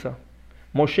ça veut dire ça?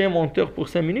 Moshe est menteur pour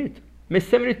 5 minutes, mais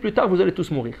 5 minutes plus tard, vous allez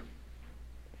tous mourir.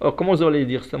 Alors comment vous allez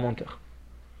dire c'est menteur?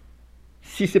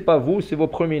 Si ce n'est pas vous, c'est vos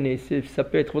premiers-nés, ça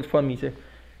peut être votre famille.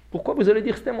 Pourquoi vous allez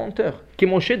dire c'est un menteur? Que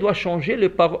Moshe doit changer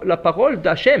la parole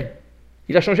d'Hachem.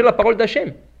 Il a changé la parole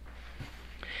d'Hachem.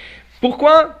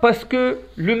 Pourquoi? Parce que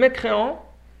le mécréant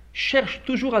cherche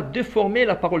toujours à déformer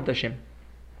la parole d'Hachem.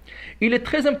 Il est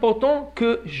très important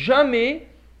que jamais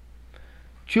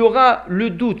tu auras le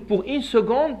doute pour une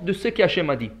seconde de ce qu'Hachem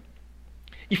a dit.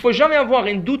 Il ne faut jamais avoir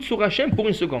un doute sur Hachem pour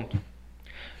une seconde.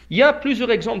 Il y a plusieurs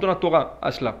exemples dans la Torah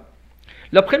à cela.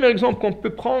 Le premier exemple qu'on peut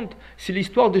prendre, c'est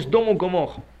l'histoire de Sodome et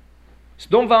Gomorrhe.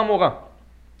 Sodome et Amora.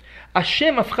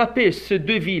 Hachem a frappé ces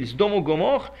deux villes, Sodome et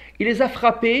Gomorrhe, il les a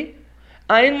frappées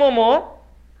à un moment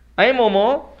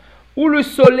où le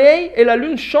soleil et la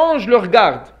lune changent leur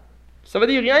garde. Ça veut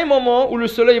dire qu'il y a un moment où le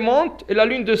soleil monte et la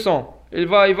lune descend. Il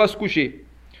va se coucher.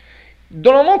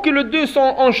 Dans le moment que les deux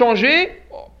ont changé,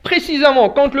 précisément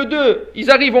quand les deux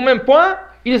ils arrivent au même point,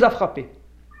 il les a frappés.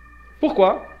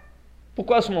 Pourquoi?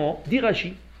 Pourquoi à ce moment? Dit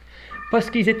Rashi. Parce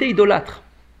qu'ils étaient idolâtres.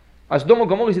 À Sodome et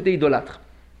Gomorrhe, ils étaient idolâtres.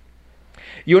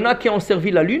 Il y en a qui ont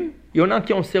servi la lune, il y en a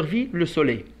qui ont servi le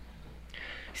soleil.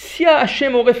 Si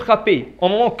Hachem aurait frappé au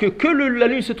moment que la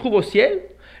lune se trouve au ciel,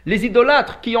 les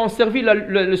idolâtres qui ont servi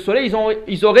le soleil,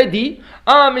 ils auraient dit «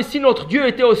 Ah, mais si notre Dieu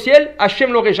était au ciel, Hachem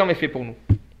ne l'aurait jamais fait pour nous.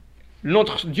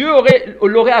 Notre Dieu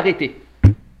l'aurait arrêté. »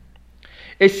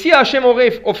 Et si Hachem aurait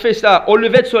fait ça au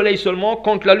lever de soleil seulement,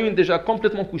 quand la lune est déjà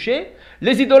complètement couchée,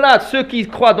 les idolâtres, ceux qui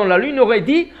croient dans la lune, auraient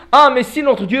dit « Ah, mais si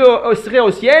notre Dieu serait au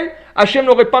ciel, Hachem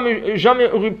n'aurait jamais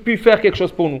pu faire quelque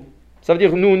chose pour nous. » Ça veut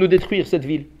dire nous détruire cette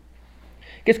ville.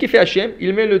 Qu'est-ce qu'il fait Hachem?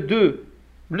 Il met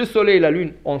le soleil et la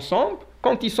lune ensemble.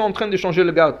 Quand ils sont en train de changer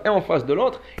le garde un en face de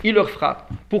l'autre, il leur frappe.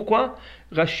 Pourquoi?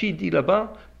 Rachid dit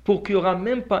là-bas, pour qu'il n'y aura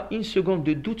même pas une seconde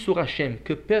de doute sur Hachem,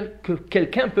 que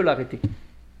quelqu'un peut l'arrêter.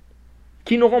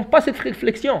 Qui n'auront pas cette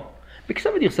réflexion. Mais qu'est-ce que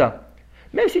ça veut dire ça?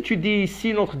 Même si tu dis,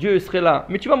 si notre Dieu serait là,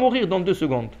 mais tu vas mourir dans 2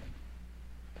 secondes.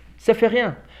 Ça ne fait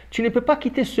rien. Tu ne peux pas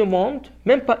quitter ce monde,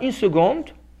 même pas une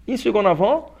seconde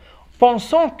avant,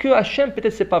 pensant que Hachem,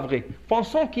 peut-être c'est pas vrai.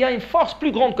 Pensant qu'il y a une force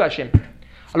plus grande que Hachem.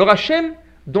 Alors Hachem,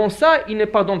 dans ça, il ne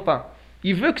pardonne pas.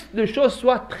 Il veut que les choses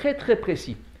soient très très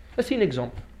précises. Ça c'est un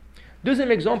exemple.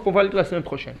 Deuxième exemple, on va le dire la semaine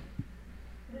prochaine.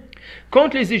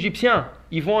 Quand les Égyptiens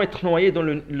ils vont être noyés dans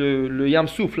le Yam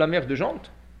Souf, la mer de Jante,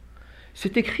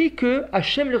 c'est écrit que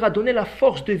Hachem leur a donné la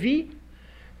force de vie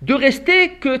de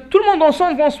rester, que tout le monde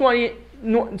ensemble vont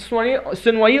se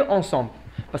noyer ensemble.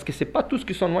 Parce que ce n'est pas tous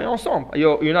qui sont noyés ensemble. Il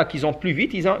y en a qui ont plus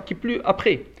vite, il y en a qui plus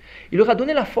après. Il leur a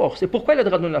donné la force. Et pourquoi il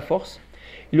leur a donné la force?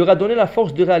 Il leur a donné la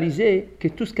force de réaliser que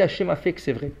tout ce qu'Hachem a fait, que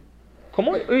c'est vrai.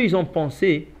 Comment eux, ils ont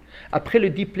pensé, après le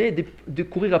 10 plaies, de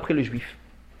courir après le juif?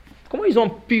 Comment ils ont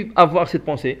pu avoir cette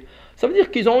pensée? Ça veut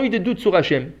dire qu'ils ont eu des doutes sur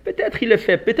Hachem. Peut-être il est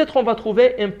faible, peut-être on va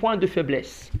trouver un point de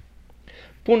faiblesse.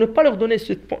 Pour ne pas leur donner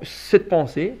cette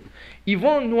pensée, ils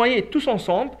vont noyer tous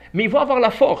ensemble, mais ils vont avoir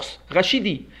la force. Rachid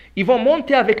dit, ils vont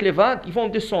monter avec les vagues, ils vont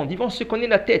descendre, ils vont se cogner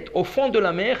la tête au fond de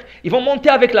la mer, ils vont monter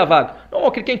avec la vague. Non,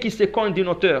 quelqu'un qui se cogne d'une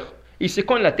hauteur, il se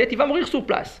cogne la tête, il va mourir sur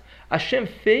place. Hachem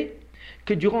fait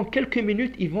que durant quelques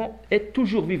minutes, ils vont être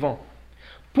toujours vivants.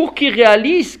 Pour qu'ils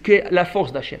réalisent que la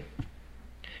force d'Hachem.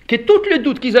 Que tous les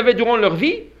doutes qu'ils avaient durant leur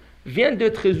vie viennent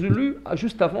d'être résolus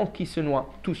juste avant qu'ils se noient,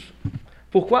 tous.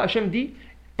 Pourquoi Hachem dit,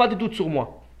 pas de doute sur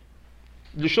moi.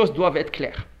 Les choses doivent être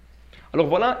claires. Alors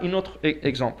voilà un autre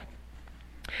exemple.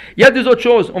 Il y a des autres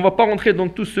choses, on ne va pas rentrer dans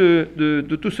tout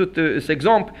cet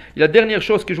exemple. La dernière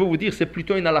chose que je vais vous dire, c'est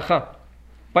plutôt une halakha.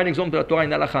 Pas un exemple de la Torah,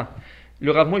 une halakha.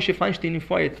 Le Rav Moshe Feinstein, une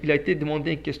fois, il a été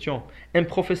demandé une question. Un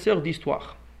professeur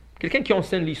d'histoire, quelqu'un qui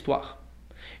enseigne l'histoire.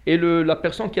 Et la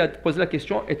personne qui a posé la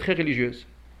question est très religieuse.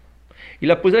 Il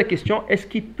a posé la question, est-ce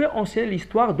qu'il peut enseigner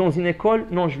l'histoire dans une école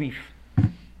non juive?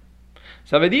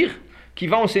 Ça veut dire qu'il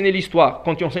va enseigner l'histoire.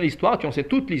 Quand tu enseignes l'histoire, tu enseignes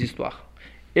toutes les histoires.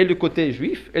 Et de côté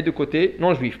juif et de côté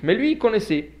non juif. Mais lui, il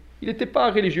connaissait. Il n'était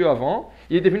pas religieux avant,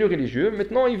 il est devenu religieux.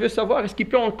 Maintenant, il veut savoir est-ce qu'il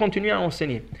peut continuer à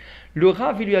enseigner. Le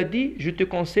Rav lui a dit, je te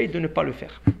conseille de ne pas le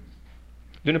faire.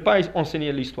 De ne pas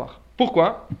enseigner l'histoire.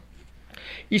 Pourquoi?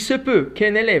 Il se peut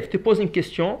qu'un élève te pose une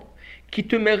question qui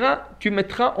tu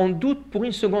mettras en doute pour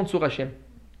une seconde sur Hachem.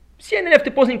 Si un élève te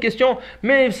pose une question,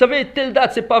 mais vous savez, telle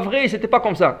date, c'est pas vrai, c'était pas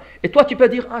comme ça. Et toi, tu peux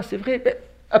dire, ah, c'est vrai. Mais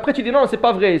après, tu dis, non, c'est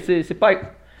pas vrai, c'est pas...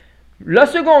 La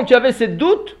seconde, tu avais ce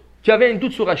doute, tu avais un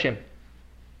doute sur Hachem.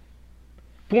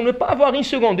 Pour ne pas avoir une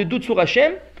seconde de doute sur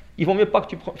Hachem, il vaut mieux pas que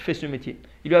tu fasses ce métier.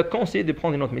 Il lui a conseillé de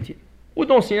prendre un autre métier. Ou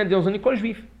d'enseigner dans une école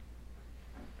juive.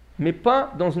 Mais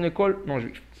pas dans une école non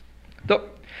juive. Donc,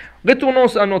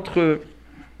 retournons à notre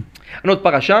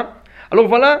paracha. Alors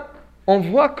voilà, on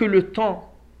voit que le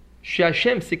temps chez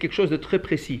Hachem, c'est quelque chose de très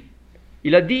précis.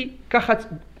 Il a dit,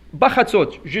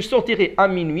 Bachatzot, je sortirai à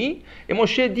minuit, et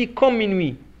Moshe dit comme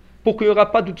minuit, pour qu'il n'y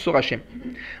aura pas de doute sur Hachem.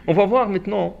 On va voir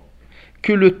maintenant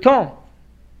que le temps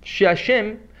chez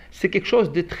Hachem, c'est quelque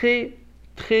chose de très,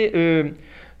 très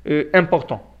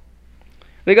important.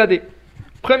 Regardez,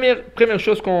 première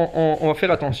chose qu'on va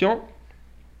faire attention,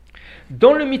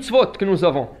 dans le mitzvot que nous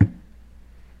avons,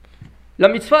 la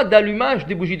mitzvah d'allumage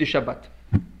des bougies de Shabbat.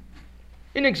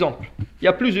 Un exemple, il y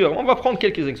a plusieurs, on va prendre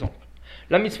quelques exemples.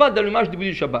 La mitzvah d'allumage des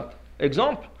bougies de Shabbat.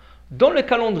 Exemple, dans le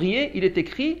calendrier, il est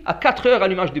écrit à 4 heures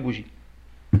allumage des bougies.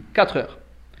 4 heures.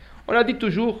 On a dit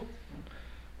toujours,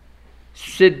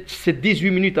 c'est 18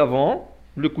 minutes avant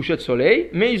le coucher de soleil,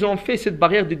 mais ils ont fait cette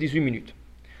barrière de 18 minutes.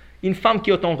 Une femme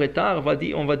qui est en retard,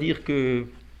 on va dire qu'elle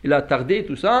a tardé,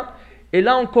 tout ça, et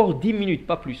là encore 10 minutes,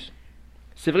 pas plus.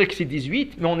 C'est vrai que c'est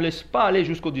 18, mais on ne laisse pas aller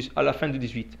jusqu'à la fin de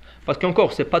 18. Parce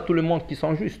qu'encore, ce n'est pas tout le monde qui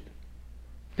sent juste.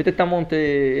 Peut-être ta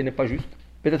montée n'est pas juste.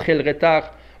 Peut-être elle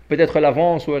retard, peut-être elle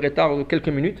avance ou elle retard de quelques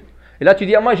minutes. Et là, tu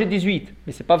dis, ah, moi j'ai 18.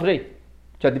 Mais ce n'est pas vrai.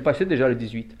 Tu as dépassé déjà le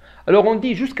 18. Alors on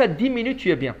dit, jusqu'à 10 minutes, tu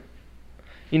es bien.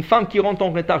 Une femme qui rentre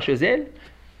en retard chez elle,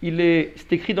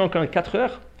 c'est écrit donc en 4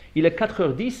 heures, il est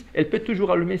 4h10, elle peut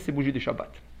toujours allumer ses bougies de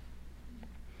Shabbat.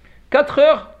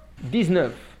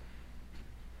 4h19.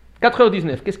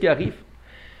 4h19, qu'est-ce qui arrive?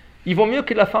 Il vaut mieux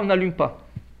que la femme n'allume pas.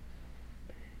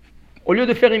 Au lieu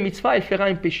de faire une mitzvah, elle fera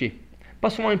un péché.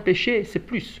 Pas seulement un péché, c'est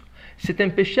plus. C'est un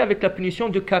péché avec la punition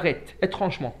de karet,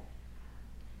 étrangement.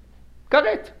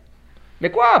 Karet. Mais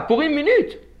quoi? Pour une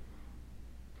minute?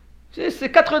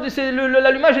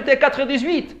 L'allumage était à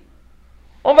 4h18.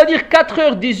 On va dire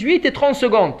 4h18 et 30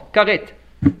 secondes, karet.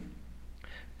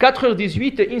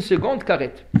 4h18 et 1 seconde,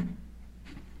 karet.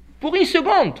 Pour une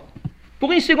seconde.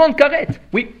 Pour une seconde, karet.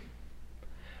 Oui.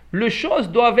 Les mitzvot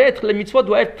doivent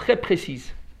être très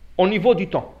précises au niveau du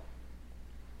temps.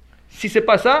 Si ce n'est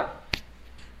pas ça,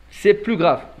 c'est plus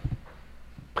grave.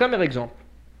 Premier exemple.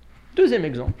 Deuxième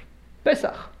exemple.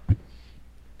 Pessah.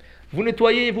 Vous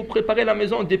nettoyez, vous préparez la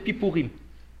maison depuis Purim.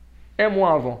 1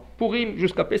 mois avant. Purim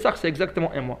jusqu'à Pessah, c'est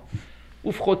exactement 1 mois.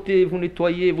 Vous frottez, vous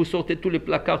nettoyez, vous sortez tous les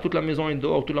placards, toute la maison est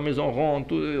dehors, toute la maison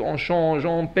rentre, on change,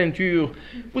 on peinture.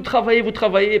 Vous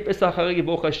travaillez, Pessah,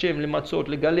 Hashem, les matzot,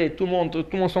 les galets, tout le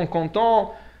monde sont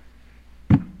contents.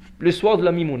 Le soir de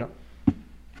la Mimouna.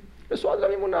 Le soir de la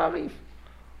Mimouna arrive.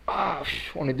 Ah,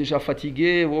 on est déjà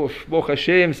fatigué,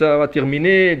 Hashem, ça va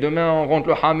terminer. Demain, on rentre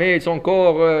le Hametz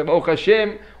encore,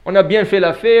 Hashem. On a bien fait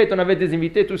la fête, on avait des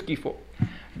invités, tout ce qu'il faut.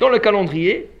 Dans le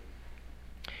calendrier,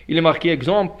 il est marqué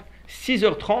exemple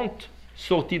 6h30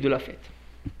 sortie de la fête.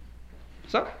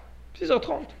 Ça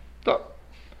 6h30.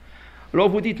 Alors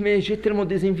vous dites, mais j'ai tellement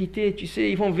des invités, tu sais,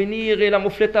 ils vont venir et la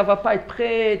moufletta va pas être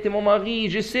prête, et mon mari,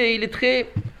 je sais, il est très...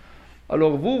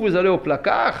 Alors vous allez au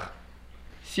placard,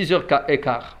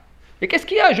 6h15. Et qu'est-ce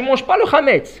qu'il y a? Je ne mange pas le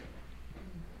chametz.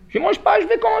 Je ne mange pas, je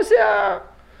vais commencer à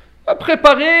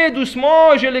préparer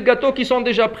doucement, j'ai les gâteaux qui sont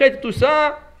déjà prêts, tout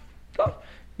ça.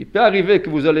 Il peut arriver que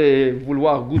vous allez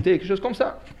vouloir goûter quelque chose comme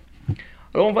ça.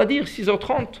 Alors on va dire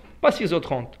 6h30, pas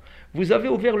 6h30. Vous avez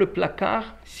ouvert le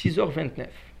placard 6h29.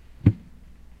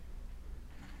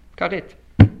 Carrette.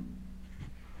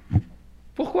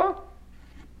 Pourquoi?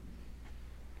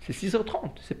 C'est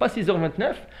 6h30, c'est pas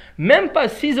 6h29, même pas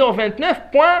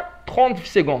 6h29.30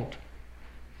 secondes.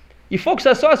 Il faut que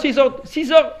ça soit à 6h30,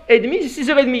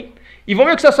 6h30. Il vaut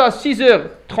mieux que ça soit à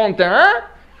 6h31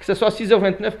 que ça soit à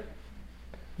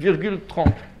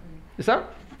 6h29,30. C'est ça?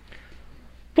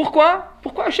 Pourquoi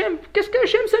Hachem? Qu'est-ce que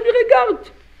Hachem, ça lui regarde?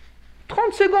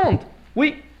 30 secondes.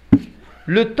 Oui,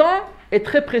 le temps est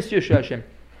très précieux chez Hachem.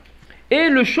 Et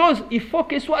le chose, il faut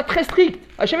qu'elle soit très stricte.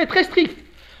 Hachem est très strict.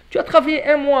 Tu as travaillé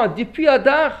un mois depuis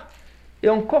Adar et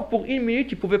encore pour 1 minute,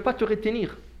 tu ne pouvais pas te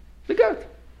retenir. Regarde,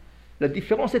 la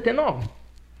différence est énorme.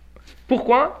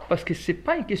 Pourquoi? Parce que ce n'est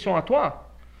pas une question à toi.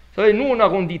 Vous savez, nous, on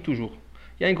arrondit toujours.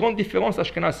 Il y a une grande différence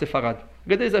Ashkenaz-Séfarad.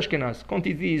 Regardez les Ashkenaz, quand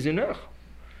ils disent 1 heure,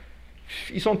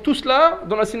 ils sont tous là,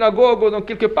 dans la synagogue ou dans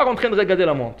quelque part, en train de regarder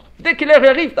la montre. Dès que l'heure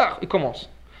arrive, ils commencent.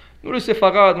 Nous, le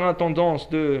Séfarad, on a tendance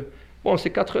de... Bon, c'est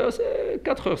 4 heures, c'est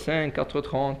 4h05,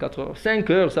 4h30, 4h, 5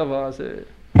 heures, ça va.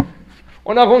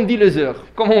 On arrondit les heures,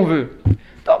 comme on veut.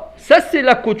 Donc, ça, c'est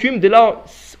la coutume de là où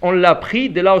on l'a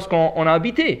pris, de là où on a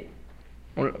habité.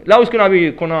 Là où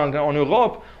qu'on a en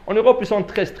Europe, ils sont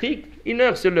très stricts. 1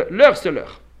 heure, c'est l'heure, c'est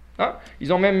l'heure. Hein?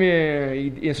 Ils ont même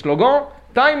un slogan,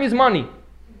 time is money.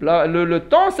 Le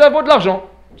temps, ça vaut de l'argent.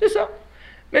 C'est ça.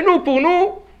 Mais nous, pour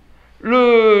nous,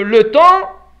 le temps,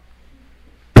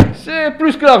 c'est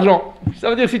plus que l'argent.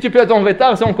 Ça veut dire que si tu peux être en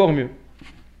retard, c'est encore mieux.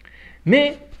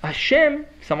 Mais Hachem,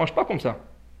 ça ne marche pas comme ça.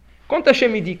 Quand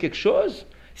Hachem dit quelque chose,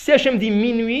 si Hachem dit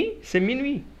minuit, c'est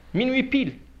minuit. Minuit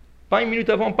pile. Pas 1 minute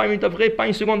avant, pas 1 minute après, pas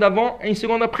 1 seconde avant, 1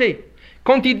 seconde après.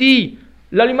 Quand il dit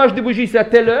l'allumage de bougie, c'est à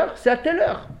telle heure, c'est à telle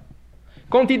heure.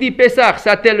 Quand il dit Pessah, c'est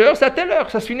à telle heure, c'est à telle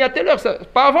heure. Ça se finit à telle heure,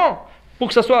 pas avant. Pour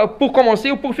que ça soit pour commencer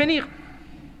ou pour finir.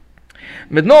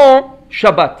 Maintenant,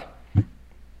 Shabbat.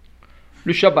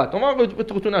 Le Shabbat. On va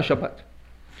retourner à Shabbat.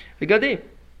 Regardez.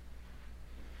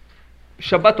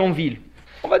 Shabbat en ville.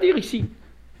 On va dire ici.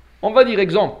 On va dire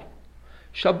exemple.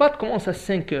 Shabbat commence à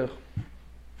 5 heures.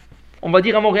 On va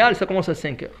dire à Montréal, ça commence à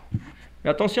 5 heures. Mais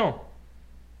attention.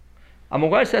 À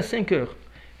Montréal, c'est à 5 heures.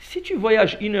 Si tu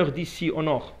voyages 1 heure d'ici au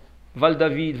nord,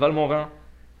 Val-David, Val-Morin,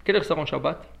 quelle heure ça rend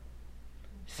Shabbat?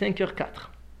 5h04.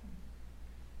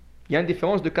 Il y a une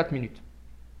différence de 4 minutes.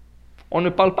 On ne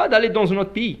parle pas d'aller dans un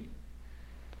autre pays.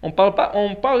 On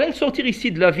parle de sortir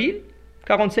ici de la ville,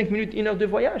 45 minutes, 1 heure de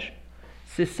voyage.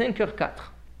 C'est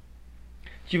 5h04.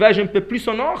 Tu voyages un peu plus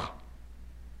au nord,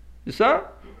 c'est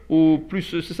ça? Ou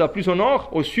plus, c'est ça, plus au nord,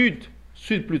 au sud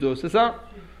plutôt, c'est ça?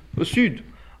 Au sud.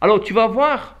 Alors tu vas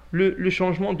voir le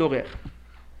changement d'horaire.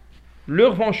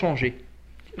 L'heure va changer.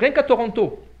 Rien qu'à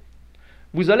Toronto.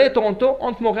 Vous allez à Toronto,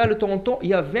 entre Montréal et Toronto, il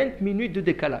y a 20 minutes de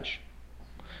décalage.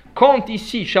 Quand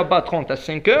ici, Shabbat rentre à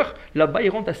 5 heures, là-bas, il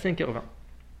rentre à 5h20.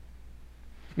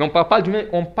 Mais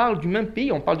on parle du même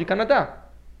pays, on parle du Canada.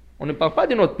 On ne parle pas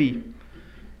de notre pays.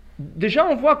 Déjà,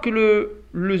 on voit que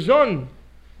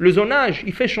le zonage,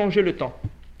 il fait changer le temps.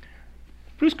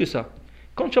 Plus que ça.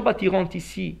 Quand Shabbat il rentre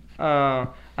ici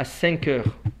à 5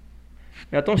 heures,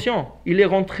 mais attention, il est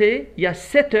rentré il y a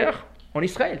 7 heures en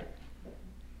Israël.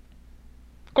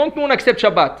 Quand nous on accepte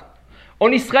Shabbat,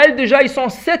 en Israël déjà ils sont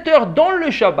 7 heures dans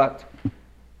le Shabbat.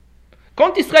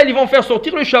 Quand Israël ils vont faire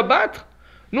sortir le Shabbat,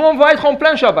 nous on va être en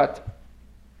plein Shabbat.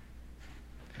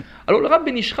 Alors le Rav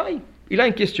Ben Ishraï, il a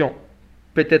une question.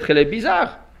 Peut-être elle est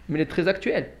bizarre, mais elle est très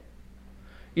actuelle.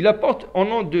 Il apporte au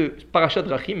nom de Parashat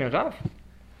Drachim et Rav,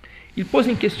 il pose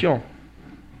une question.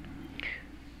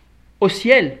 Au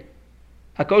ciel,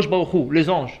 à Kadosh Baruch Hu, les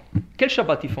anges, quel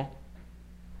Shabbat ils font?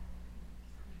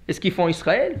 Est-ce qu'ils font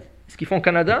Israël? Est-ce qu'ils font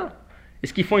Canada?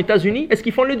 Est-ce qu'ils font États-Unis? Est-ce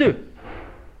qu'ils font les deux?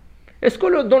 Est-ce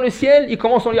que dans le ciel, ils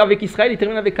commencent avec Israël, ils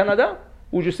terminent avec Canada?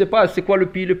 Ou je ne sais pas, c'est quoi le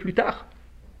pays le plus tard?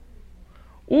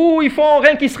 Ou ils font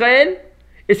rien qu'Israël,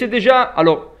 et c'est déjà...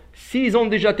 Alors, s'ils ont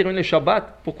déjà terminé le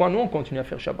Shabbat, pourquoi nous on continue à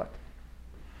faire Shabbat?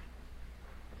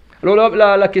 Alors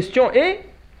la question est,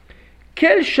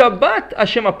 quel Shabbat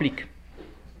Hachem applique?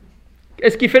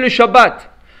 Est-ce qu'il fait le Shabbat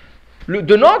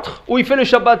de notre, ou il fait le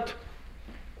Shabbat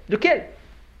de quel?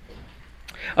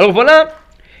 Alors voilà,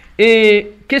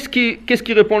 et qu'est-ce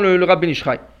qui répond le Rav Ben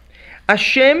Ishraï?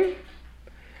 Hachem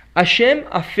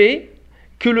a fait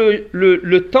que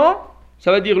le temps,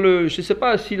 ça veut dire je ne sais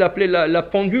pas s'il appelait la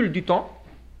pendule du temps,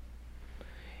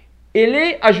 elle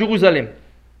est à Jérusalem.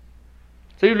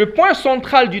 C'est-à-dire le point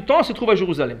central du temps se trouve à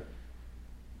Jérusalem.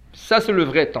 Ça, c'est le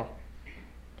vrai temps.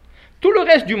 Tout le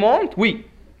reste du monde, oui,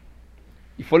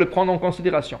 il faut le prendre en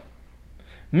considération.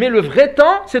 Mais le vrai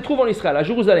temps se trouve en Israël, à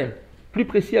Jérusalem. Plus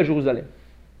précis à Jérusalem.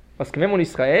 Parce que même en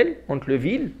Israël, entre les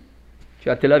villes, tu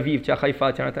as Tel Aviv, tu as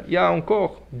Haïfa, il y a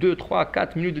encore 2, 3,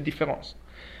 4 minutes de différence.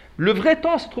 Le vrai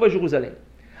temps se trouve à Jérusalem.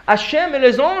 Hachem et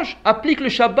les anges appliquent le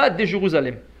Shabbat de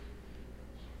Jérusalem.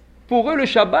 Pour eux, le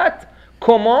Shabbat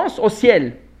commence au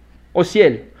ciel. Au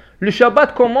ciel. Le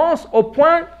Shabbat commence au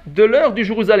point de l'heure de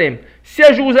Jérusalem. Si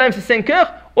à Jérusalem c'est 5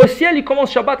 heures, au ciel il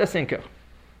commence Shabbat à 5 heures.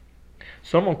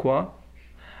 Seulement quoi?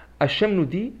 Hachem nous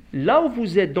dit, là où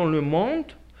vous êtes dans le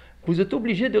monde, vous êtes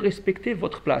obligé de respecter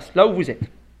votre place, là où vous êtes.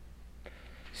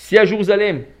 Si à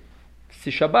Jérusalem,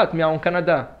 c'est Shabbat, mais en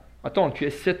Canada, attends, tu es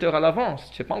 7 heures à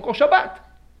l'avance, c'est pas encore Shabbat.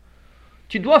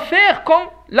 Tu dois faire comme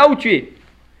là où tu es.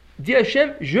 Dit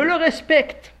Hachem, je le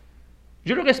respecte.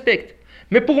 Je le respecte.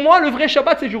 Mais pour moi, le vrai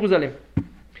Shabbat, c'est Jérusalem.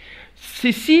 C'est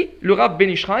ici, le Rav Ben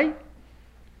Ishraï,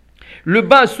 le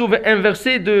bas sauve un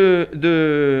verset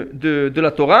de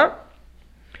la Torah.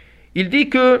 Il dit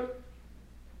que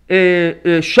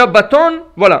Shabbaton,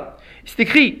 voilà, c'est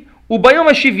écrit, Ubayom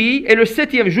Hashivi, et le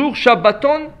 7e jour,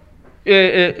 Shabbaton,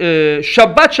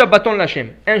 Shabbat, Shabbaton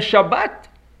l'Hachem. Un Shabbat,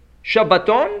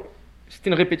 Shabbaton, c'est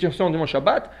une répétition du mot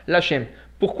Shabbat, l'Hachem.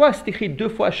 Pourquoi c'est écrit 2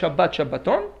 fois Shabbat,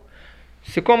 Shabbaton?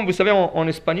 C'est comme, vous savez, en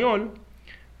espagnol,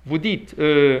 vous dites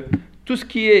tout ce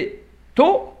qui est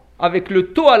to, avec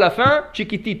le to à la fin,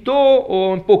 chiquitito,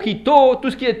 ou un poquito,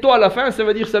 tout ce qui est to à la fin, ça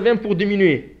veut dire ça vient pour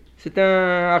diminuer. C'est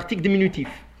un article diminutif.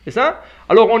 C'est ça?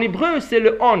 Alors en hébreu, c'est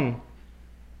le on.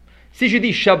 Si je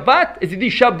dis Shabbat et je dis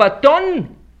Shabbaton,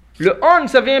 le on,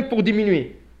 ça vient pour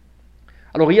diminuer.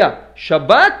 Alors il y a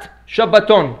Shabbat,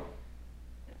 Shabbaton.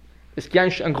 Est-ce qu'il y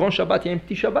a un grand Shabbat, il y a un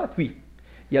petit Shabbat? Oui.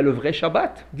 Il y a le vrai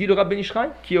Shabbat, dit le Rav Ben Ishraï,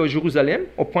 qui est à Jérusalem,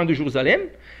 au point de Jérusalem.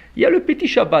 Il y a le petit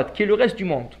Shabbat, qui est le reste du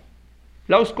monde.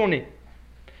 Là où ce qu'on est.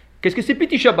 Qu'est-ce que c'est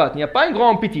petit Shabbat? Il n'y a pas un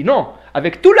grand petit, non.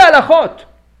 Avec tout la halachot.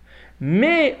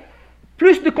 Mais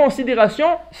plus de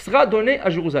considération sera donnée à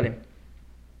Jérusalem.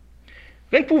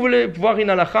 Rien que pour voir une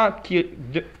halakha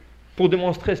pour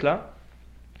démontrer cela,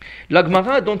 la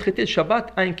Gemara, dans le traité de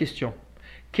Shabbat, a une question.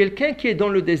 Quelqu'un qui est dans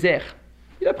le désert,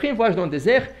 il a pris un voyage dans le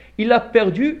désert, il a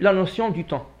perdu la notion du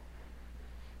temps.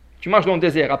 Tu marches dans le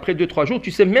désert, après 2-3 jours,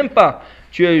 tu ne sais même pas.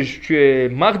 Tu es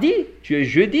mardi, tu es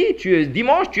jeudi, tu es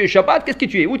dimanche, tu es Shabbat, qu'est-ce que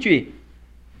tu es? Où tu es?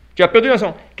 Tu as perdu la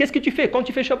notion. Qu'est-ce que tu fais quand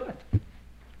tu fais Shabbat?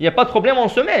 Il n'y a pas de problème en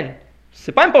semaine, ce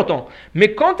n'est pas important.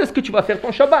 Mais quand est-ce que tu vas faire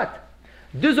ton Shabbat?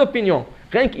 2 opinions,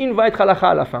 rien qu'une va être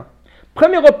halakha à la fin.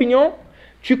 Première opinion,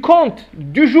 tu comptes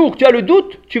du jour que tu as le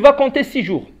doute, tu vas compter 6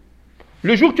 jours.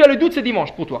 Le jour que tu as le doute, c'est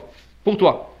dimanche pour toi. Pour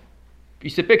toi. Il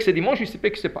sait pas que c'est dimanche, il sait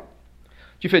pas que c'est pas.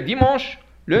 Tu fais dimanche,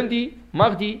 lundi,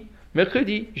 mardi,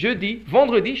 mercredi, jeudi,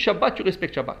 vendredi, Shabbat, tu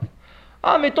respectes Shabbat.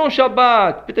 Ah, mais ton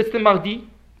Shabbat, peut-être c'était mardi.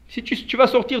 Si tu vas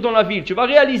sortir dans la ville, tu vas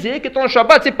réaliser que ton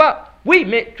Shabbat, c'est pas. Oui,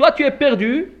 mais toi, tu es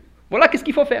perdu. Voilà, qu'est-ce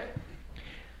qu'il faut faire?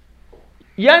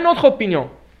 Il y a une autre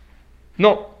opinion.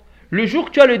 Non. Le jour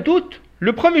que tu as le doute,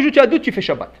 le premier jour que tu as le doute, tu fais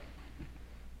Shabbat.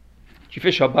 Tu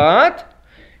fais Shabbat.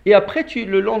 Et après,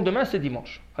 le lendemain, c'est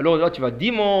dimanche. Alors là, tu vas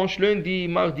dimanche, lundi,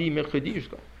 mardi, mercredi,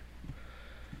 jusqu'à...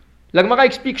 La Gemara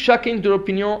explique chacune de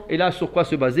l'opinion, et là, sur quoi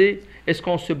se baser. Est-ce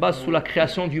qu'on se base sur la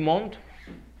création du monde?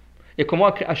 Et comment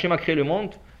Hachem a créé le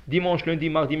monde? Dimanche, lundi,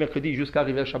 mardi, mercredi, jusqu'à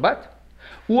arriver à Shabbat?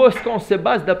 Ou est-ce qu'on se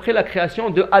base d'après la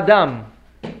création de Adam?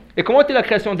 Et comment était la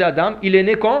création d'Adam? Il est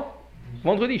né quand?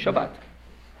 Vendredi, Shabbat.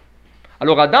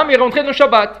 Alors Adam est rentré dans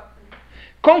Shabbat.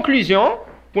 Conclusion,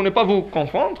 pour ne pas vous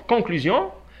confondre,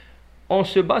 conclusion, on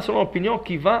se base sur l'opinion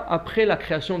qui va après la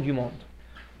création du monde.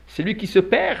 Celui qui se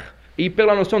perd, et il perd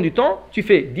la notion du temps, tu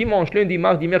fais dimanche, lundi,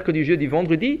 mardi, mercredi, jeudi,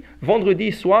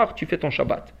 vendredi soir, tu fais ton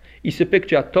Shabbat. Il se peut que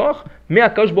tu as tort, mais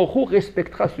Akadosh Baruch Hu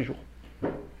respectera ce jour.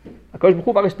 Akadosh Baruch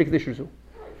Hu va respecter ce jour.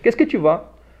 Qu'est-ce que tu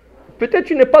vas? Peut-être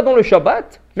tu n'es pas dans le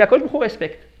Shabbat, mais Akadosh Baruch Hu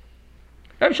respecte.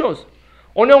 Même chose.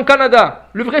 On est en Canada,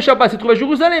 le vrai Shabbat se trouve à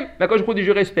Jérusalem, mais Akadosh Baruch Hu dit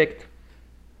je respecte.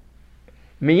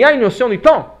 Mais il y a une notion du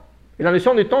temps. Et la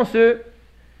notion du temps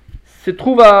se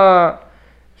trouve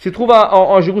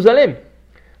en Jérusalem.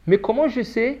 Mais comment je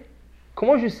sais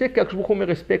qu'Akadosh Baruch Hu me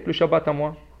respecte le Shabbat à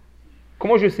moi?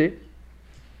 Comment je sais?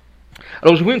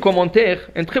 Alors je vois un commentaire,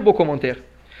 un très beau commentaire.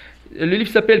 Le livre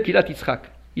s'appelle Kilat Yitzhak.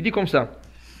 Il dit comme ça.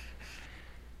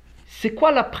 C'est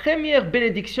quoi la première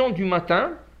bénédiction du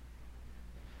matin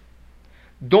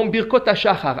dans Birkot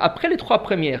HaShachar? Après les 3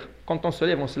 premières, quand on se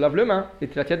lève les mains, les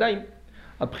Tilat Yadayim.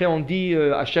 Après on dit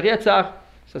Asher Yatzar,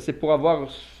 Ça, c'est pour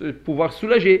pouvoir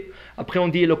soulager. Après, on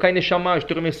dit, Elokai Neshama, je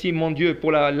te remercie, mon Dieu,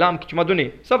 pour l'âme que tu m'as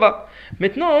donnée. Ça va.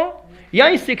 Maintenant, il y a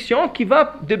une section qui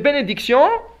va de bénédiction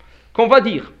qu'on va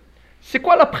dire. C'est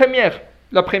quoi la première?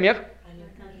 La première?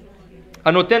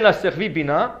 Anoten la servi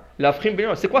bina, la frim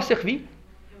bina. C'est quoi servi?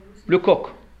 Le coq.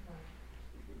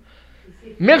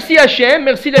 Merci Hachem,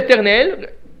 merci l'Éternel,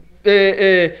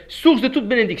 source de toute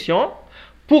bénédiction,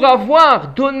 pour avoir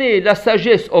donné la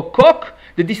sagesse au coq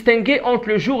de distinguer entre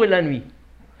le jour et la nuit.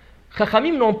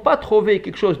 Chachamim n'ont pas trouvé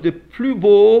quelque chose de plus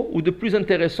beau ou de plus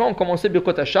intéressant comme on sait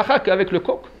Birkot HaShachar qu'avec le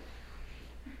coq.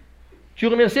 Tu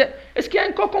remercies. Est-ce qu'il y a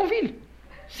un coq en ville?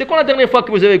 C'est quand la dernière fois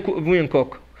que vous avez vu un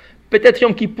coq? Peut-être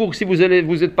Yom Kippour si vous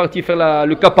êtes parti faire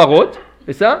le caparote,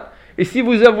 c'est ça? Et si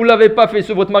vous ne l'avez pas fait,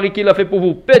 c'est votre mari qui l'a fait pour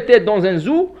vous, peut-être dans un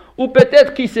zoo, ou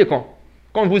peut-être qui sait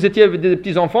quand vous étiez avec des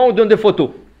petits-enfants ou dans des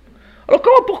photos. Alors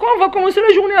pourquoi on va commencer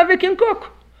la journée avec un coq?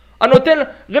 Un hôtel,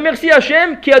 remercie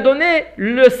Hachem qui a donné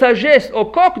la sagesse au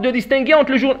coq de distinguer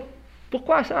entre le jour.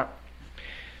 Pourquoi ça?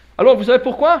 Alors vous savez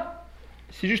pourquoi?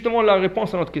 C'est justement la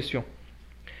réponse à notre question.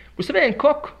 Vous savez, un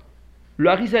coq, le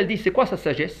Harizal dit, c'est quoi sa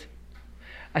sagesse?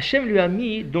 Hachem lui a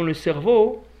mis dans le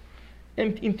cerveau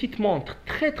une petite montre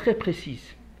très très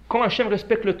précise. Quand Hachem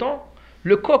respecte le temps,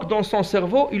 le coq dans son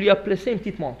cerveau, il lui a placé une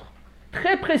petite montre.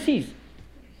 Très précise.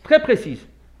 Très précise.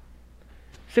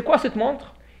 C'est quoi cette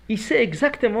montre? Il sait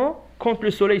exactement quand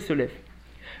le soleil se lève.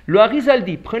 Le Harizal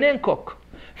dit, prenez un coq,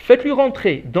 faites-lui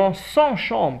rentrer dans 100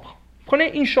 chambres.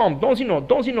 Prenez une chambre, dans une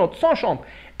autre, 100 chambres.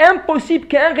 Impossible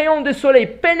qu'un rayon de soleil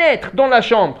pénètre dans la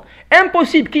chambre.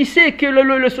 Impossible qu'il sait que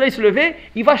le soleil se levait,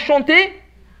 il va chanter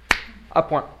à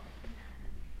point.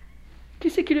 Qui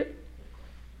c'est qu'il est?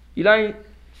 Il a une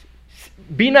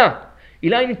bina,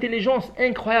 il a une intelligence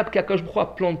incroyable qu'Akadosh Baruch Hu a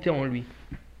plantée en lui.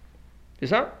 C'est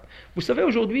ça? Vous savez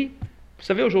aujourd'hui,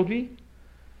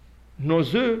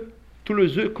 nos œufs, tous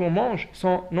les œufs qu'on mange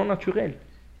sont non naturels.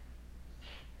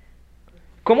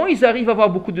 Comment ils arrivent à avoir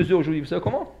beaucoup d'œufs aujourd'hui? Vous savez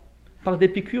comment? Par des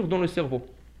piqûres dans le cerveau.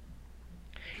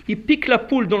 Ils piquent la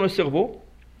poule dans le cerveau.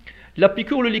 La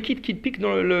piqûre, le liquide qu'il pique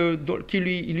qu'il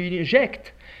lui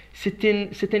injecte,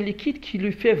 c'est un liquide qui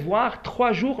lui fait voir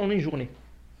 3 jours en une journée.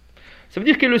 Ça veut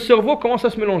dire que le cerveau commence à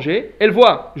se mélanger. Elle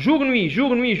voit jour-nuit,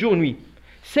 jour-nuit, jour-nuit.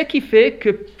 Ce qui fait que,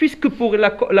 puisque pour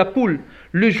la poule,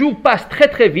 le jour passe très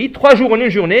très vite, 3 jours en une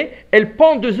journée, elle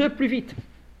pond 2 œufs plus vite.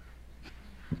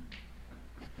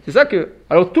 C'est ça que...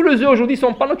 Alors tous les œufs aujourd'hui ne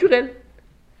sont pas naturels.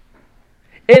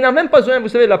 Et elle n'a même pas besoin, vous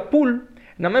savez, la poule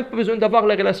n'a même pas besoin d'avoir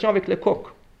la relation avec le coq.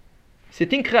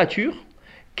 C'est une créature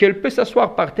qu'elle peut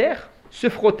s'asseoir par terre, se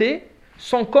frotter,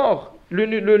 son corps,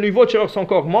 le niveau de chaleur de son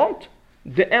corps monte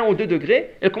de 1 ou 2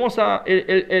 degrés, elle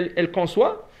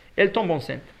conçoit, elle tombe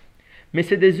enceinte. Mais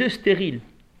c'est des œufs stériles.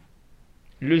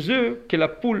 Les œufs que la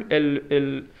poule,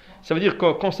 ça veut dire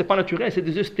que quand ce n'est pas naturel, c'est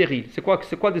des œufs stériles. C'est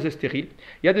quoi des œufs stériles?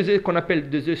 Il y a des œufs qu'on appelle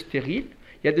des œufs stériles,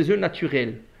 il y a des œufs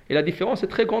naturels. Et la différence est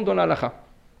très grande dans la halakha.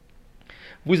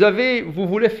 Vous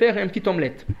voulez faire une petite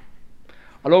omelette.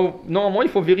 Alors, normalement, il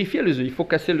faut vérifier les œufs. Il faut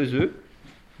casser les œufs,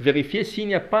 vérifier s'il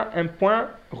n'y a pas un point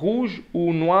rouge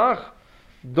ou noir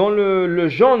dans le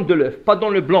jaune de l'œuf, pas dans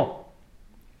le blanc.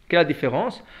 Quelle est la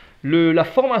différence? La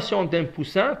formation d'un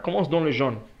poussin commence dans le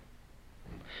jaune.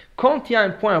 Quand il y a un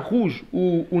point rouge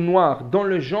ou noir dans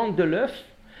le jaune de l'œuf,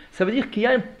 ça veut dire qu'il y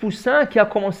a un poussin qui a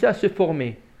commencé à se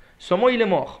former. Seulement, il est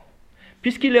mort.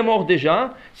 Puisqu'il est mort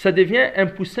déjà, ça devient un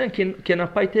poussin qui n'a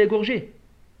pas été égorgé.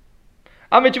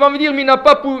 Ah, mais tu vas me dire, mais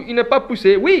il n'a pas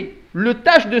poussé. Oui, le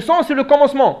tache de sang, c'est le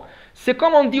commencement. C'est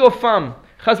comme on dit aux femmes,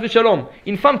 chas v'shalom,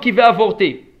 une femme qui veut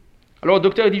avorter. Alors le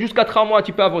docteur dit, jusqu'à 3 mois,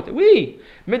 tu peux avorter. Oui,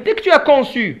 mais dès que tu as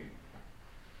conçu,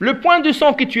 le point de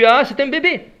sang que tu as, c'est un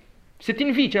bébé. C'est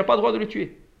une vie, tu n'as pas le droit de le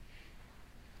tuer.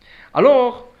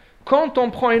 Alors, quand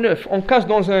on prend un œuf, on casse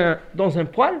dans un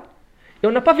poêle, et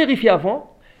on n'a pas vérifié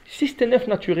avant, si c'est un œuf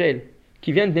naturel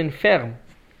qui vient d'une ferme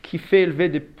qui fait élever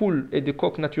des poules et des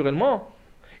coqs naturellement,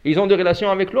 ils ont des relations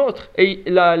avec l'autre, et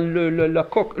la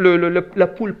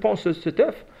poule pond cet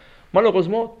œuf,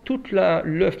 malheureusement, tout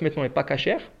l'œuf maintenant n'est pas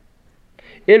cachère,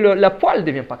 et la poêle ne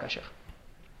devient pas cachère.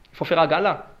 Il faut faire un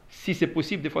gala. Si c'est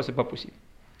possible, des fois c'est pas possible.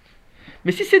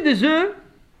 Mais si c'est des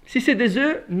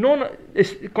œufs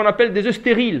qu'on appelle des œufs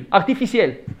stériles,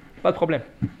 artificiels, pas de problème.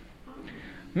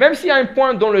 Même s'il y a un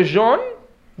point dans le jaune,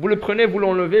 vous le prenez, vous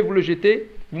l'enlevez, vous le jetez,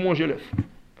 vous mangez l'œuf.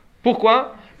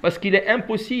 Pourquoi? Parce qu'il est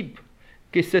impossible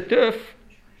que cet œuf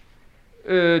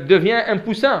devienne un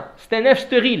poussin. C'est un œuf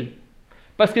stérile.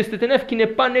 Parce que c'est un œuf qui n'est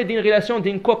pas né d'une relation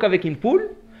d'une coque avec une poule.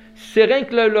 C'est rien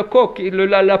que le coq,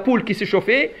 la poule qui s'est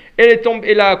chauffée,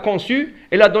 elle a conçu,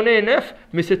 elle a donné un œuf,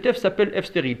 mais cet œuf s'appelle œuf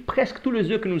stérile. Presque tous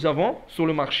les œufs que nous avons sur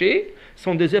le marché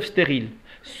sont des œufs stériles.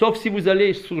 Sauf si vous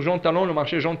allez sur Jean Talon, le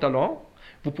marché Jean Talon,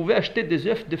 vous pouvez acheter des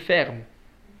œufs de ferme.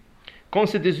 Quand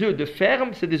c'est des œufs de ferme,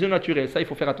 c'est des œufs naturels. Ça, il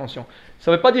faut faire attention.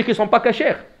 Ça ne veut pas dire qu'ils ne sont pas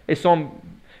cachers.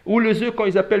 Ou les œufs, quand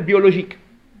ils appellent biologiques.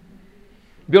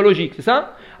 Biologiques, c'est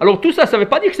ça? Alors tout ça, ça ne veut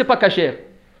pas dire que ce n'est pas cachère.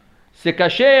 C'est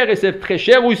cachère et c'est très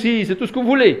cher aussi, c'est tout ce que vous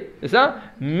voulez. C'est ça?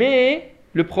 Mais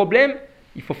le problème,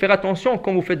 il faut faire attention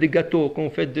quand vous faites des gâteaux, quand vous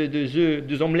faites des œufs,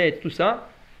 des omelettes, tout ça,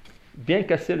 bien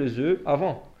casser les œufs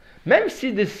avant. Même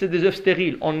si c'est des œufs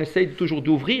stériles, on essaye toujours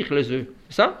d'ouvrir les œufs.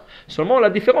 C'est ça? Seulement la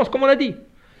différence, comme on a dit.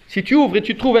 Si tu ouvres et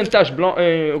tu trouves une tache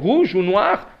rouge ou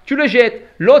noire, tu le jettes.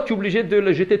 L'autre, tu es obligé de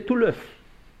le jeter tout l'œuf.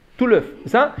 Tout l'œuf.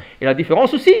 C'est ça? Et la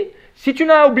différence aussi, si tu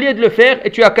n'as oublié de le faire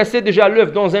et tu as cassé déjà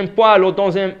l'œuf dans un poêle ou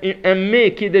dans un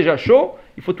mets qui est déjà chaud,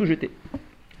 il faut tout jeter.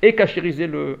 Et cachériser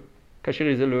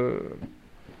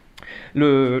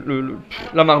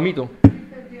la marmite. C'est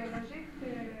biologique,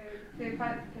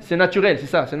 C'est naturel, c'est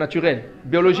ça, c'est naturel.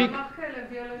 Biologique. J'ai remarqué le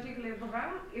biologique, les bruns,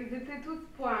 ils étaient tous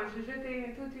points. J'ai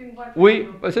jeté toute une boîte. Oui,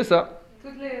 c'est ça.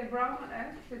 Toutes les bruns,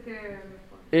 c'était.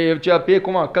 Et tu as payé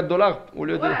comment? 4 dollars au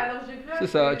lieu de. Ouais, alors j'ai plus. C'est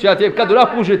ça, tu as payé 4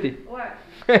 dollars pour jeter. Ouais.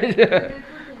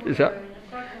 C'est ça.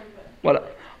 Voilà.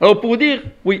 Alors pour vous dire,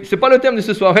 oui, c'est pas le thème de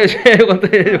ce soir.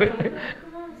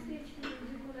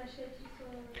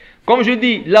 Comme je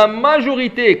dis, la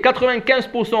majorité,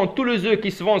 95%, tous les œufs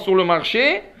qui se vendent sur le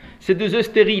marché, c'est des œufs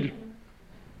stériles.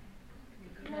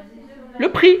 Le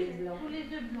prix.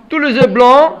 Tous les œufs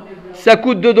blancs, ça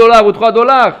coûte 2 dollars ou 3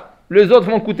 dollars. Les autres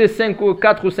vont coûter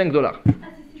 4 ou 5 dollars.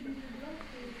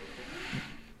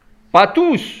 Pas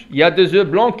tous. Il y a des œufs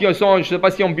blancs qui sont, je ne sais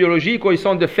pas si en biologique ou ils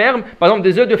sont de ferme. Par exemple,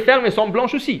 des œufs de ferme, ils sont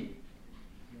blanches aussi.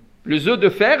 Les œufs de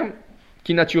ferme,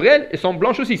 qui sont naturels, ils sont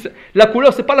blanches aussi. La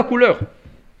couleur, ce n'est pas la couleur.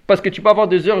 Parce que tu peux avoir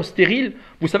des œufs stériles.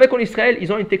 Vous savez qu'en Israël,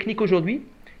 ils ont une technique aujourd'hui.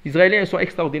 Les Israéliens sont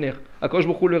extraordinaires. Akadosh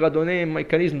Baruch Hu leur a donné un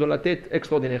mécanisme dans la tête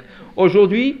extraordinaire.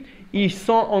 Aujourd'hui, ils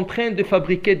sont en train de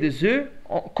fabriquer des œufs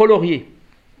coloriés.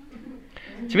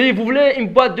 Tu veux dire, vous voulez une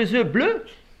boîte de œufs bleus?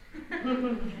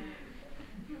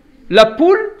 La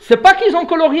poule, c'est pas qu'ils ont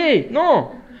colorié,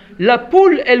 non. La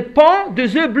poule, elle pend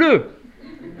des œufs bleus.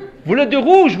 Vous voulez de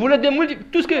rouge, vous voulez de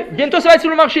tout ce que. Bientôt ça va être sur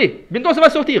le marché. Bientôt ça va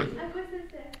sortir.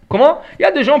 Comment? Il y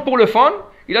a des gens pour le fun.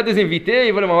 Il a des invités.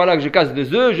 Ils veulent voilà que je casse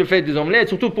des œufs, je fais des omelettes.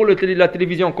 Surtout pour la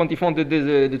télévision quand ils font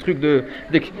des trucs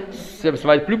ça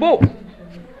va être plus beau.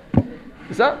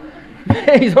 C'est ça?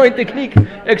 Mais ils ont une technique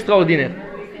extraordinaire.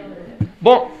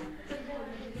 Bon.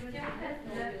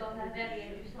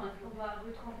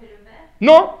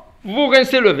 Non, vous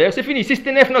rincez le verre, c'est fini. Si c'est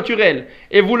un œuf naturel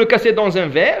et vous le cassez dans un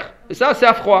verre, ça c'est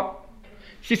à froid.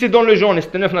 Si c'est dans le jaune et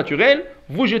c'est un œuf naturel,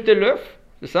 vous jetez l'œuf,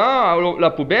 c'est ça, à la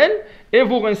poubelle, et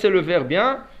vous rincez le verre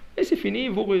bien, et c'est fini,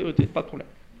 vous rejetez, pas de problème.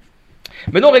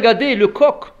 Maintenant regardez le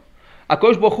coq.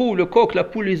 Akadosh Baruch Hu, le coq, la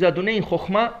poule, les a donné une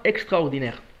chokhma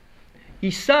extraordinaire.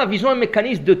 Ils savent, ils ont un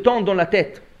mécanisme de temps dans la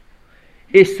tête.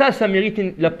 Et ça mérite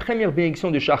la première bénédiction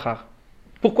de Shachar.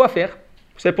 Pourquoi faire?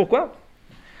 Vous savez pourquoi?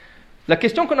 La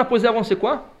question qu'on a posée avant, c'est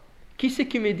quoi? Qui c'est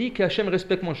qui me dit qu'Hachem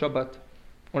respecte mon Shabbat?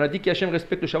 On a dit qu'Hachem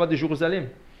respecte le Shabbat de Jérusalem.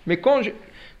 Mais quand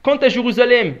à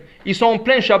Jérusalem, ils sont en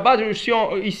plein Shabbat, je suis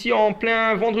ici en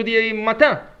plein vendredi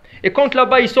matin. Et quand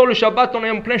là-bas, il sort le Shabbat, on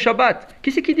est en plein Shabbat.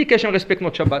 Qui c'est qui dit qu'Hachem respecte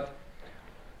notre Shabbat?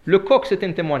 Le coq, c'est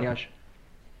un témoignage.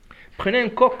 Prenez un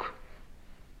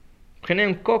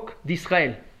coq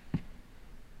d'Israël.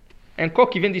 Un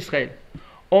coq qui vient d'Israël.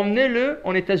 Emmenez-le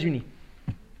en États-Unis.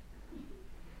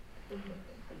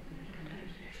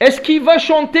 Est-ce qu'il va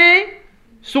chanter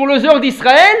sur les heures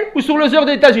d'Israël ou sur les heures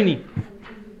des États-Unis?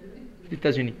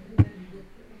 États-Unis.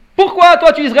 Pourquoi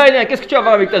toi tu es israélien? Qu'est-ce que tu vas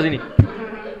faire avec les États-Unis?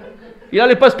 Il a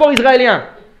le passeport israélien.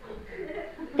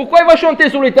 Pourquoi il va chanter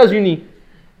sur les États-Unis?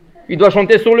 Il doit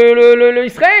chanter sur le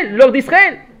Israël, l'heure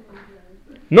d'Israël.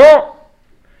 Non.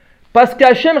 Parce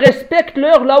qu'Hachem respecte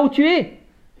l'heure là où tu es.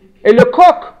 Et le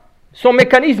coq, son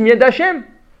mécanisme vient d'Hachem.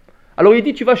 Alors il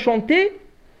dit tu vas chanter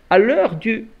à l'heure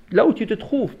là où tu te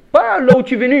trouves, pas là où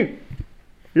tu es venu,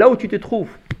 là où tu te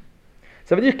trouves.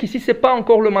 Ça veut dire qu'ici c'est pas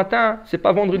encore le matin, c'est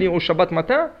pas vendredi au Shabbat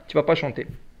matin, tu vas pas chanter.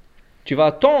 Tu vas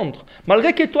attendre.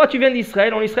 Malgré que toi tu viens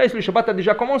d'Israël, en Israël le Shabbat a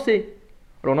déjà commencé.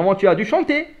 Alors normalement tu as dû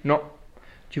chanter. Non.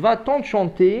 Tu vas attendre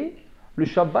chanter le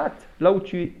Shabbat là où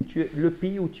tu es, le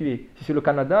pays où tu es. Si c'est le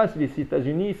Canada, si c'est les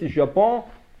États-Unis, si c'est le Japon,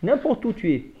 n'importe où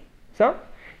tu es. Ça?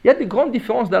 Il y a des grandes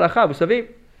différences d'halakha. Vous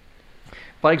savez,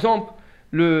 par exemple,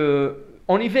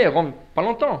 en hiver, pas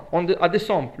longtemps, à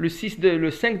décembre, le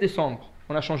 5 décembre,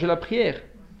 on a changé la prière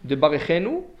de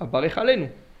Barechenu à Barechalenu.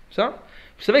 Ça?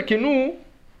 Vous savez que nous,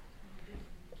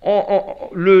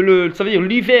 ça veut dire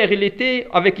l'hiver et l'été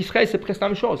avec Israël, c'est presque la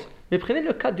même chose. Mais prenez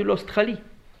le cas de l'Australie.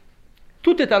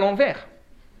 Tout est à l'envers.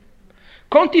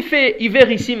 Quand il fait hiver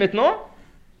ici maintenant,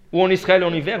 ou en Israël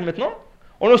en hiver maintenant,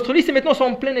 en Australie c'est maintenant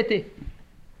en plein été.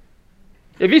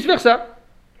 Et vice versa.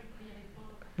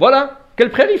 Voilà.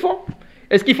 Quelle prière ils font?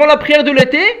 Est-ce qu'ils font la prière de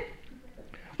l'été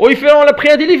ou ils font la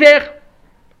prière de l'hiver?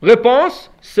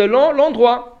 Réponse, selon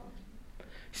l'endroit.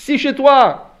 Si chez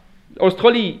toi,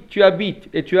 Australie, tu habites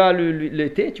et tu as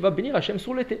l'été, tu vas bénir Hachem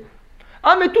sur l'été.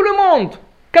 Ah mais tout le monde,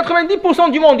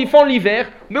 90% du monde, ils font l'hiver.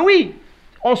 Mais oui,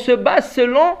 on se base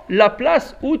selon la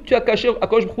place où tu as caché, à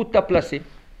cause où tu as placé.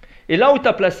 Et là où tu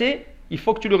as placé, il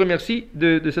faut que tu le remercies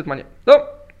de cette manière. Donc,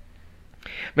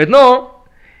 maintenant,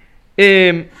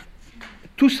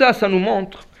 tout ça, ça nous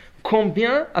montre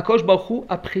combien Akadosh Baruch Hu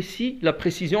apprécie la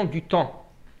précision du temps.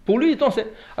 Pour lui, le temps, c'est...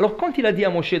 Alors, quand il a dit à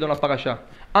Moshe dans la paracha,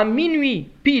 à minuit,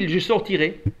 pile, je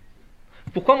sortirai,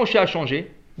 pourquoi Moshe a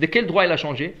changé? De quel droit il a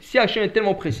changé? Si Hachem est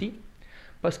tellement précis,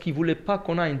 parce qu'il ne voulait pas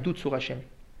qu'on ait un doute sur Hachem.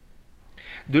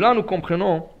 De là, nous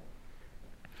comprenons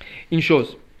une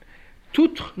chose.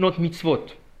 Toutes nos mitzvot,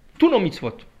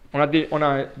 on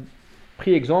a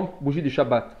pris exemple, bougie de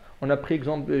Shabbat, on a pris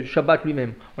exemple Shabbat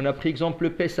lui-même, on a pris exemple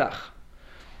le Pessah.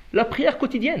 La prière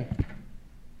quotidienne.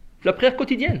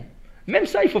 Même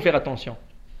ça, il faut faire attention.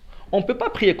 On ne peut pas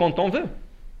prier quand on veut.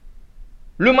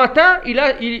 Le matin, il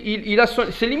a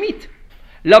ses limites.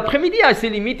 L'après-midi a ses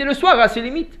limites et le soir a ses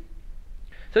limites.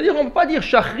 C'est-à-dire, on ne peut pas dire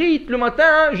Shachrit, le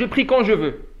matin, je prie quand je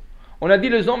veux. On a dit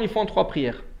les hommes, ils font 3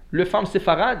 prières. Les femmes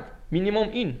séfarades, minimum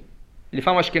 1. Les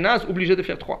femmes ashkénazes, obligées de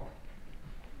faire 3.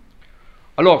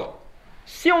 Alors,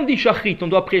 si on dit Shachrit, on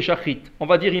doit prier Shachrit. On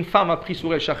va dire une femme a pris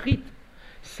sur elle Shachrit.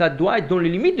 Ça doit être dans les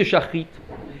limites de Shachrit.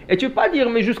 Et tu ne peux pas dire,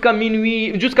 mais jusqu'à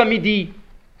minuit, jusqu'à midi,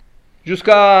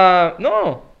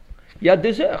 non, il y a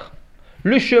des heures.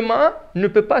 Le chemin ne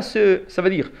peut pas ça veut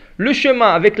dire, le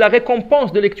chemin avec la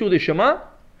récompense de lecture des chemins,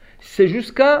 c'est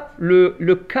jusqu'à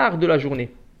le quart de la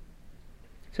journée.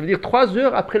 Ça veut dire 3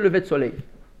 heures après le lever de soleil,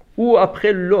 ou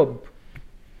après l'aube,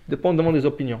 dépendamment des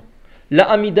opinions.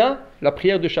 La Hamida, la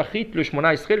prière de Shachrit, le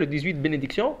Shemona Esrei, le 18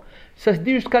 bénédiction, ça se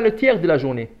dit jusqu'à le tiers de la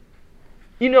journée.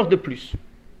 1 heure de plus.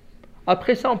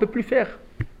 Après ça, on ne peut plus faire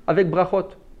avec brachot.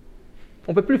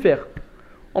 On ne peut plus faire.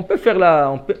 On peut faire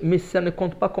mais ça ne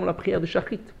compte pas comme la prière de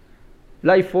Shachrit.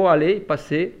 Là, il faut aller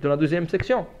passer dans la deuxième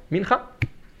section, Mincha.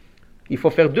 Il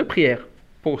faut faire 2 prières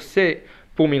pour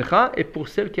Mincha et pour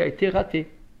celle qui a été ratée.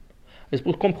 C'est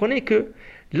pour que vous compreniez que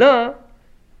là,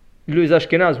 les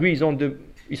Ashkénazes, oui,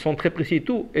 ils sont très précis et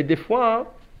tout. Et des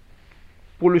fois,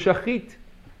 pour le Shachrit,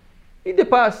 ils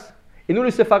dépassent. Et nous,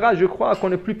 les Séfarades, je crois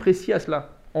qu'on est plus précis à cela.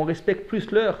 On respecte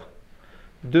plus l'heure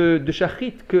de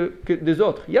Shachrit que des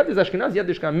autres. Il y a des Ashkénazes, il y a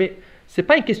des Ashkénazes. Mais ce n'est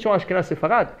pas une question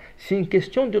Ashkénaz-Séfarade. C'est une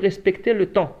question de respecter le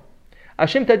temps.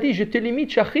 Hachem t'a dit, je te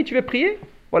limite, Shachrit, tu veux prier?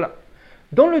 Voilà.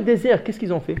 Dans le désert, qu'est-ce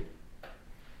qu'ils ont fait?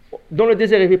 Dans le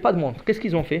désert, il n'y avait pas de montre. Qu'est-ce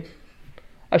qu'ils ont fait?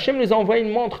 Hachem les a envoyé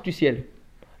une montre du ciel.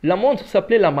 La montre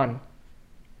s'appelait la manne.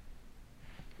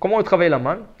 Comment on travaillait la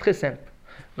manne? Très simple.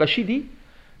 Rachid dit,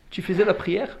 tu faisais la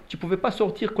prière, tu ne pouvais pas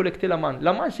sortir collecter la manne.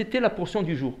 La manne, c'était la portion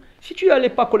du jour. Si tu n'allais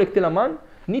pas collecter la manne,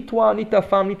 ni toi, ni ta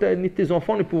femme, ni tes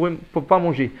enfants ne pouvaient pas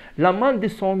manger. La manne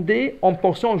descendait en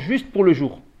portion juste pour le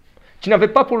jour. Tu n'avais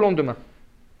pas pour le lendemain.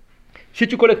 Si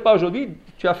tu ne collectes pas aujourd'hui,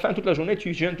 tu as faim toute la journée,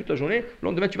 tu jeûnes toute la journée, le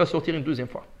lendemain tu vas sortir une deuxième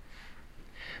fois.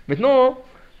 Maintenant,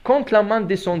 quand la manne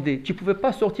descendait, tu ne pouvais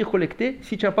pas sortir collecter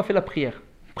si tu n'as pas fait la prière.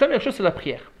 Première chose, c'est la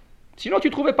prière. Sinon, tu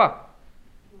ne trouvais pas.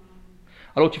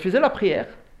 Alors, tu faisais la prière,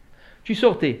 tu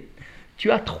sortais.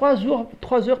 Tu as 3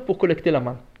 heures pour collecter la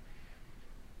manne.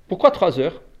 Pourquoi 3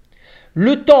 heures?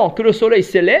 Le temps que le soleil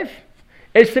s'élève,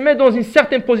 elle se met dans une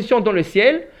certaine position dans le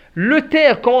ciel, le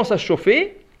terre commence à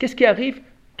chauffer. Qu'est-ce qui arrive?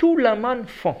 Tout la manne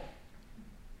fond.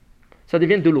 Ça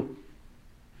devient de l'eau.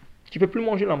 Tu ne peux plus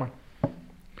manger la manne.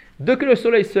 Dès que le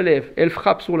soleil se lève, elle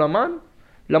frappe sur la manne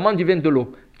devient de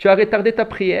l'eau. Tu as retardé ta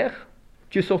prière,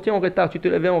 tu es sorti en retard, tu te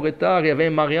levais en retard, il y avait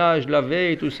un mariage la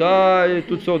veille, tout ça, et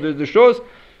toutes sortes de choses.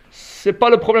 Ce n'est pas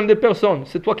le problème de personne,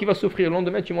 c'est toi qui vas souffrir. Le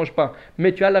lendemain, tu ne manges pas.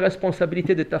 Mais tu as la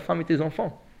responsabilité de ta femme et tes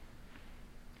enfants.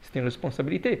 C'est une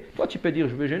responsabilité. Toi, tu peux dire,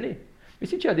 je veux jeûner. Mais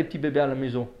si tu as des petits bébés à la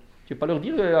maison, tu ne vas pas leur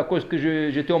dire, à cause que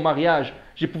j'étais au mariage,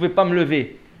 je ne pouvais pas me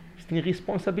lever. C'est une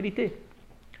responsabilité.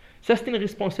 Ça, c'est une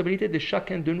responsabilité de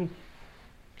chacun de nous.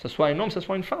 Que ce soit un homme, que ce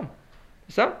soit une femme.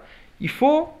 Ça, il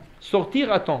faut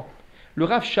sortir à temps. Le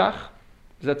Rav Shach,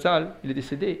 Zatzal, il est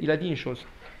décédé, il a dit une chose.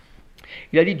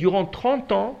 Il a dit, durant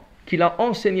 30 ans qu'il a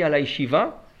enseigné à la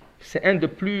yeshiva, c'est un des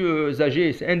plus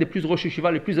âgés, c'est un des plus rosh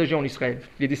yeshiva les plus âgés en Israël.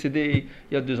 Il est décédé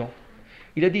il y a 2 ans.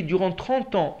 Il a dit, durant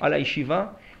 30 ans à la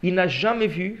yeshiva, il n'a jamais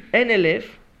vu un élève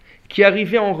qui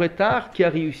arrivait en retard, qui a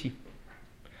réussi.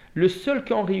 Le seul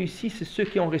qui a réussi, c'est ceux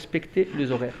qui ont respecté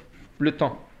les horaires, le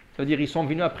temps. C'est-à-dire ils sont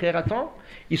venus à prière à temps,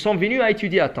 ils sont venus à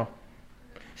étudier à temps.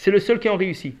 C'est le seul qui ont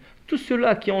réussi. Tous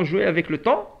ceux-là qui ont joué avec le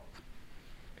temps,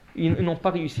 ils n'ont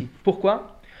pas réussi.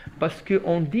 Pourquoi? Parce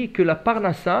qu'on dit que la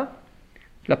parnassa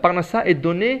est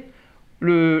donnée,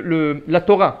 la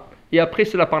Torah, et après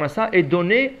c'est la parnassa, est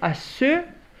donnée à ceux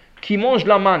qui mangent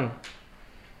la manne.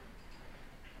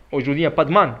 Aujourd'hui, il n'y a pas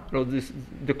de manne. Alors,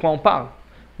 de quoi on parle?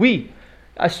 Oui,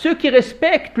 à ceux qui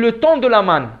respectent le temps de la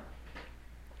manne.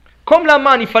 Comme la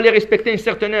manne, il fallait respecter une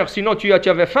certaine heure, sinon tu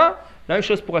avais faim, la même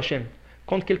chose pour Hachem.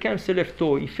 Quand quelqu'un se lève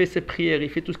tôt, il fait ses prières, il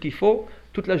fait tout ce qu'il faut,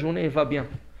 toute la journée, il va bien.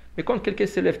 Mais quand quelqu'un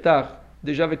se lève tard,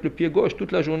 déjà avec le pied gauche,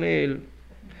 toute la journée,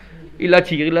 il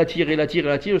attire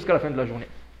jusqu'à la fin de la journée.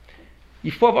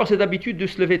 Il faut avoir cette habitude de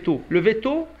se lever tôt. Lever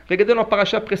tôt, regardez dans la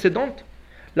paracha précédente,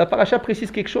 la paracha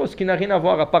précise quelque chose qui n'a rien à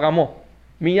voir apparemment.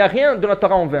 Mais il n'y a rien de la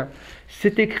Torah en vain.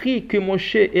 C'est écrit que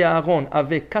Moshe et Aaron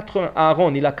avaient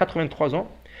Aaron, il a 83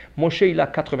 ans. Moshe, il a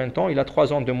 80 ans, il a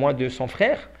 3 ans de moins de son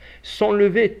frère. Sont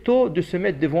levés tôt de se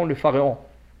mettre devant le pharaon.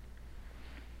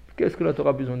 Qu'est-ce que la Torah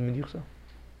a besoin de me dire ça?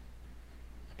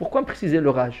 Pourquoi préciser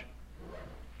leur âge?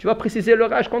 Tu vas préciser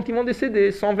leur âge quand ils vont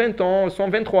décéder, 120 ans,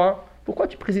 123. Pourquoi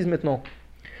tu précises maintenant?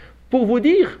 Pour vous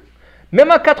dire,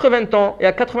 même à 80 ans et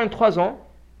à 83 ans,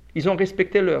 ils ont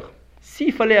respecté l'heure.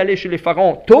 S'il fallait aller chez les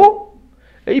pharaons tôt,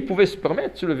 et ils pouvaient se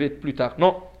permettre de se lever plus tard.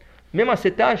 Non, même à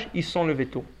cet âge, ils se sont levés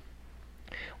tôt.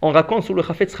 On raconte sur le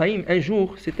Chafetz Chaim,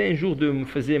 c'était un jour il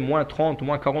faisait moins 30,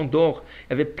 moins 40 dehors,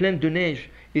 il y avait plein de neige,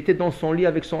 il était dans son lit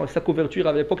avec sa couverture,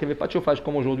 à l'époque il n'y avait pas de chauffage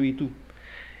comme aujourd'hui et tout.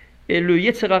 Et le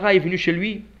Yetzer Hara est venu chez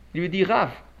lui, il lui dit,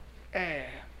 Rav,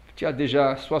 tu as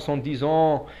déjà 70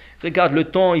 ans, regarde le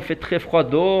temps, il fait très froid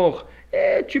dehors,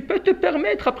 tu peux te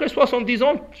permettre après 70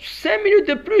 ans 5 minutes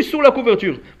de plus sous la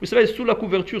couverture. Vous savez, sous la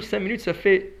couverture, 5 minutes, ça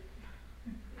fait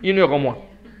 1 heure en moins.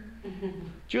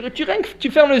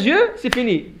 Tu fermes les yeux, c'est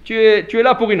fini. Tu es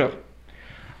là pour 1 heure.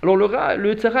 Alors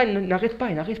le Tzara n'arrête pas.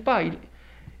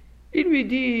 Il lui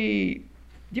dit,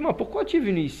 dis-moi, pourquoi tu es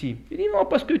venu ici? Il dit, non,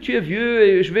 parce que tu es vieux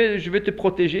et je vais te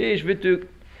protéger.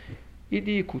 Il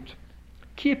dit, écoute,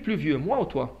 qui est plus vieux, moi ou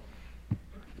toi?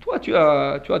 Toi, tu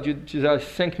as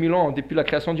 5000 ans, depuis la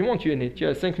création du monde, tu es né. Tu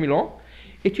as 5000 ans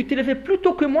et tu t'es levé plus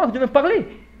tôt que moi de me parler.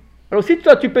 Alors si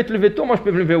toi, tu peux te lever tôt, moi je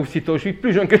peux me lever aussi tôt. Je suis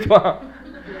plus jeune que toi.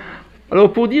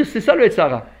 Alors pour dire, c'est ça le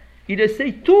Etzara. Il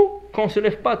essaye tout qu'on ne se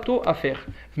lève pas tôt à faire.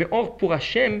 Mais or, pour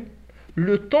Hachem,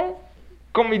 le temps,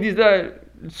 comme ils disent là,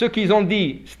 ceux qui ont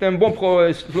dit, c'est un bon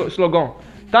slogan,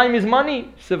 time is money,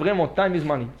 c'est vraiment time is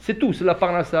money. C'est tout, c'est la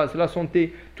parnassa, c'est la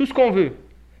santé, tout ce qu'on veut.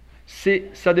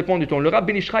 Ça dépend du temps. Le Rav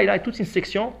Ben Ishra, il a toute une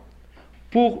section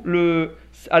pour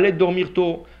aller dormir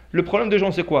tôt. Le problème des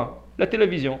gens, c'est quoi? La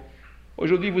télévision.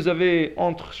 Aujourd'hui, vous avez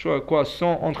entre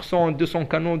 100 et 200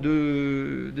 canaux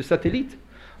de satellites.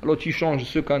 Alors, tu changes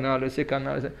ce canal, ces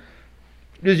canaux.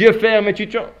 Les yeux fermés,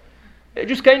 et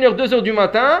jusqu'à 1h, 2h du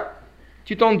matin,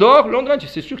 tu t'endors. Le lendemain,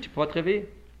 c'est sûr que tu ne peux pas te réveiller.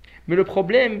 Mais le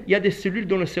problème, il y a des cellules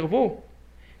dans le cerveau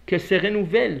qu'elles se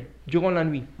renouvellent durant la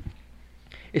nuit.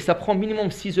 Et ça prend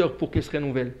minimum 6 heures pour qu'elles se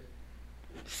renouvellent.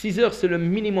 6 heures, c'est le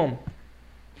minimum.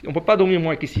 On ne peut pas dormir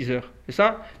moins que 6 heures. C'est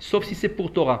ça? Sauf si c'est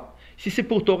pour Torah. Si c'est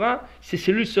pour Torah, ces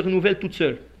cellules se renouvellent toutes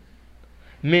seules.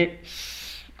 Mais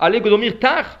aller dormir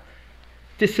tard,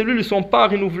 tes cellules ne sont pas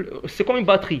renouvelées. C'est comme une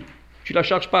batterie. Tu ne la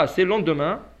charges pas assez. Le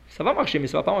lendemain, ça va marcher, mais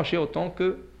ça ne va pas marcher autant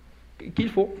qu'il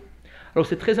faut. Alors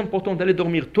c'est très important d'aller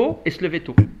dormir tôt et se lever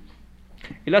tôt.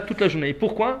 Et là, toute la journée. Et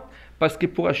pourquoi? Parce que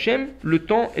pour Hachem, le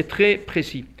temps est très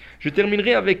précis. Je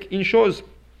terminerai avec une chose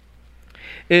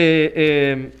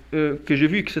que j'ai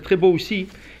vu, que c'est très beau aussi.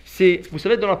 C'est, vous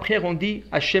savez, dans la prière, on dit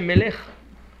Hachem Melech,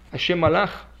 Hachem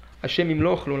Malach, Hachem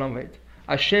Imloch, l'Olam Vaed.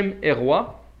 Hachem est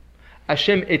roi,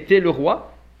 Hachem était le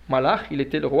roi, Malach, il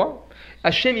était le roi.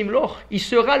 Hachem Imloch, il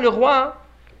sera le roi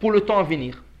pour le temps à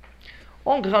venir.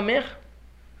 En grammaire,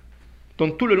 dans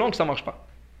tout le langue, ça ne marche pas.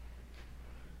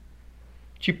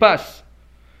 Tu passes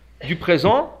du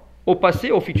présent au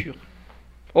passé, au futur.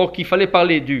 Or qu'il fallait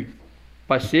parler du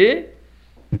passé,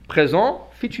 présent,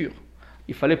 futur.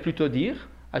 Il fallait plutôt dire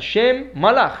Hachem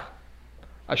Malach,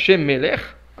 Hachem Melech,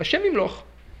 Hachem Imloch.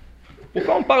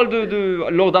 Pourquoi on parle de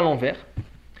l'ordre à l'envers?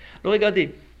 Alors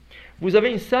regardez, vous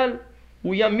avez une salle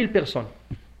où il y a 1000 personnes.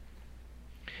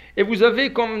 Et vous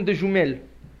avez comme des jumelles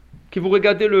que vous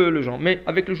regardez le genre. Mais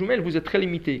avec le jumelle, vous êtes très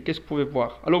limité. Qu'est-ce que vous pouvez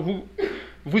voir? Alors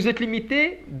vous êtes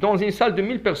limité dans une salle de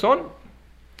 1000 personnes.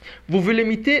 Vous vous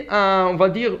limitez à, on va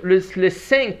dire, les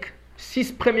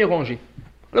 6 premières rangées.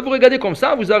 Là, vous regardez comme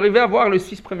ça, vous arrivez à voir les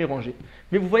 6 premières rangées.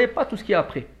 Mais vous ne voyez pas tout ce qu'il y a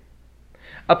après.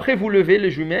 Après, vous levez les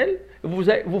jumelles, vous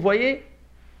voyez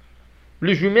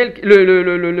les jumelles,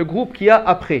 le groupe qu'il y a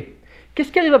après.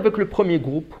 Qu'est-ce qui arrive avec le premier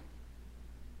groupe?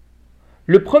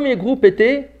 Le premier groupe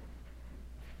était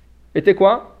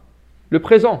quoi? Le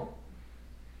présent.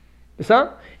 C'est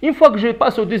ça? Une fois que je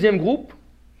passe au deuxième groupe,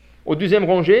 au deuxième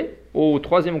rangée, au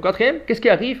troisième, au quatrième, qu'est-ce qui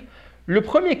arrive? Le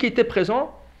premier qui était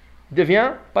présent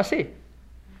devient passé.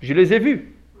 Je les ai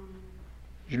vus.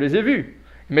 Je les ai vus.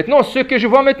 Maintenant, ce que je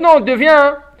vois maintenant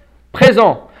devient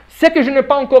présent. Ce que je n'ai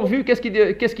pas encore vu,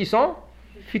 qu'est-ce qui sont?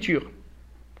 Futur.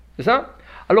 C'est ça?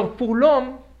 Alors pour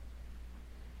l'homme,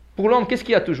 qu'est-ce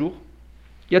qu'il y a toujours?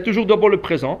 Il y a toujours d'abord le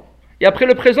présent. Et après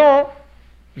le présent,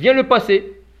 vient le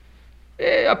passé.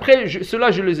 Et après,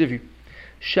 ceux-là, je les ai vus.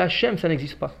 Chez Hachem, ça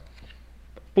n'existe pas.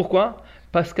 Pourquoi?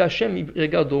 Parce qu'Hachem, il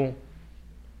regarde au haut.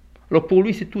 Alors pour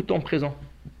lui, c'est tout en présent.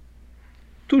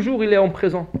 Toujours, il est en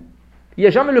présent. Il n'y a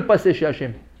jamais le passé chez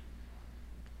Hachem.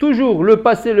 Toujours, le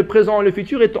passé, le présent et le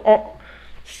futur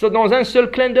c'est dans un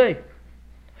seul clin d'œil.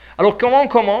 Alors comment on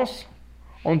commence?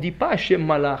 On ne dit pas Hachem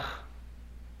Malach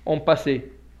en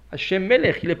passé. Hachem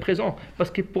Melech, il est présent.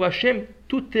 Parce que pour Hachem,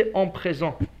 tout est en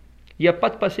présent. Il n'y a pas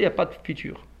de passé, il n'y a pas de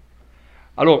futur.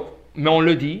 Alors, mais on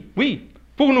le dit, oui,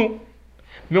 pour nous.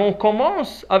 Mais on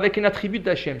commence avec un attribut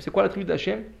d'Hachem. C'est quoi l'attribut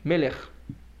d'Hachem? Melech,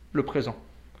 le présent.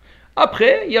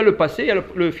 Après, il y a le passé, il y a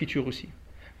le futur aussi.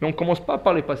 Mais on ne commence pas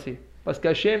par les passés. Parce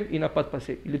qu'Hachem, il n'a pas de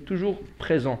passé. Il est toujours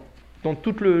présent, dans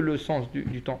tout le sens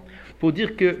du temps. Pour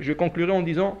dire que, je conclurai en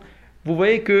disant, vous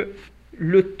voyez que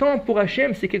le temps pour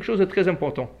Hachem, c'est quelque chose de très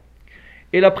important.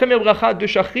 Et la première bracha de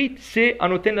Shachrit, c'est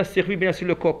Anoten la servi bien sûr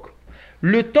le coq.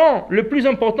 Le temps le plus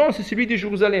important, c'est celui de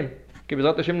Jérusalem. Que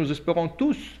Bezrat Hachem, nous espérons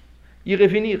tous y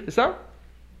revenir. C'est ça?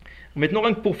 Maintenant,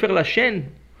 rien que pour faire la chaîne,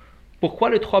 pourquoi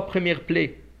les 3 premières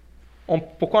plaies?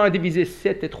 Pourquoi on a divisé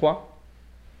 7 et 3?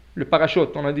 Le parachute,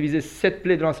 on a divisé 7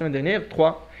 plaies de la semaine dernière,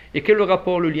 3. Et quel est le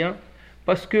rapport, le lien?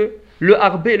 Parce que le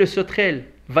harbé et le sotrel,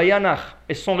 Vayanach,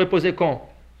 elles sont reposées quand?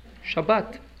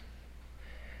 Shabbat.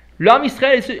 L'âme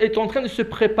Israël est en train de se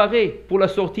préparer pour la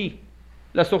sortie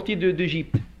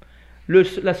d'Égypte. Le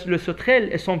sotrel,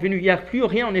 elles sont venues, il n'y a plus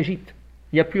rien en Égypte.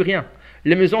 Il n'y a plus rien.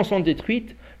 Les maisons sont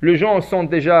détruites, les gens sont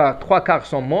déjà, 3/4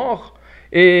 sont morts,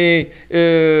 et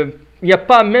il n'y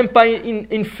a même pas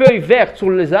une feuille verte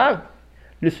sur les arbres.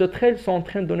 Les sauterelles sont en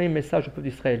train de donner un message au peuple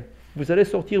d'Israël. Vous allez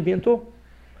sortir bientôt.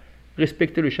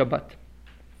 Respectez le Shabbat.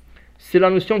 C'est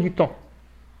la notion du temps.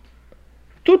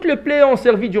 Toutes les plaies ont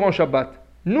servi durant Shabbat.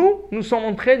 Nous sommes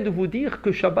en train de vous dire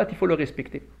que Shabbat, il faut le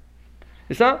respecter.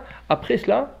 C'est ça? Après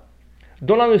cela,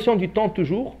 dans la notion du temps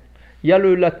toujours, il y a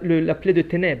la plaie de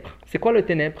ténèbres. C'est quoi le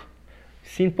ténèbres?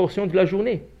 C'est une portion de la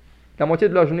journée. La moitié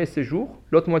de la journée, c'est jour.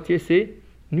 L'autre moitié, c'est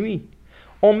nuit.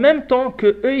 En même temps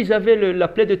que eux, ils avaient la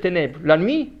plaie de ténèbres. La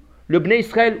nuit, le Bnei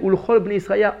Israël ou le Chol Bnei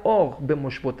Israël, or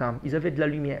bemoshbotam, ils avaient de la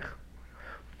lumière.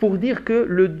 Pour dire que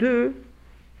le deux,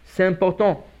 c'est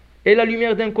important. Et la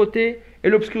lumière d'un côté et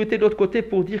l'obscurité de l'autre côté,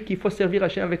 pour dire qu'il faut servir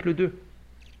Hachem avec le deux.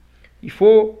 Il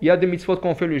y a des mitzvot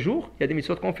qu'on fait le jour, il y a des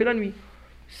mitzvot qu'on fait la nuit.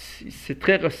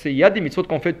 Il y a des mitzvot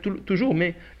qu'on fait toujours,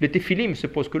 mais le téphilim ne se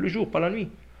pose que le jour, pas la nuit.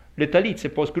 Le talit se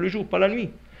pose que le jour, pas la nuit.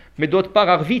 Mais d'autre part,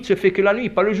 Arvit se fait que la nuit,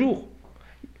 pas le jour.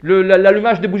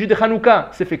 L'allumage des bougies de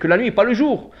Hanouka se fait que la nuit, pas le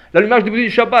jour. L'allumage des bougies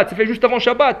du Shabbat se fait juste avant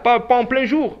Shabbat, pas en plein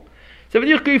jour. Ça veut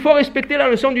dire qu'il faut respecter la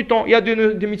notion du temps. Il y a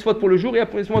des mitzvot pour le jour et il y a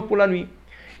des mitzvot pour la nuit.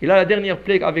 Et là, la dernière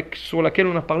plaie sur laquelle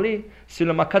on a parlé, c'est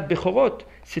le Makat Bechorot.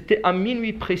 C'était à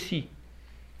minuit précis.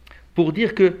 Pour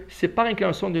dire que ce n'est pas une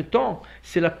question de temps,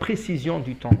 c'est la précision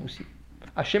du temps aussi.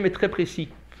 Hachem est très précis.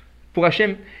 Pour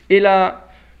Hachem, et la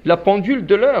pendule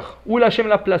de l'heure, où Hachem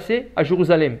l'a placée? À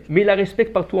Jérusalem. Mais il la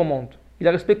respecte partout au monde. Il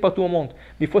la respecte partout au monde.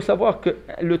 Mais il faut savoir que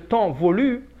le temps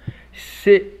voulu,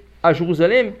 c'est à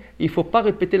Jérusalem. Il ne faut pas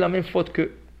répéter la même faute que,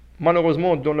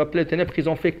 malheureusement, dans la plaie des ténèbres, ils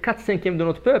ont fait 4/5 de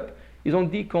notre peuple. Ils ont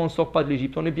dit qu'on ne sort pas de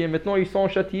l'Égypte. On est bien. Maintenant, ils sont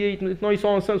châtiés. Maintenant, ils sont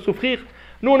en train de souffrir.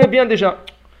 Nous, on est bien déjà.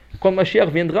 Quand Mashiach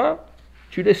viendra,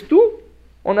 tu laisses tout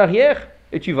en arrière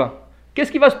et tu vas.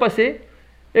 Qu'est-ce qui va se passer?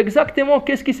 Exactement,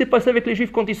 qu'est-ce qui s'est passé avec les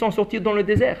Juifs quand ils sont sortis dans le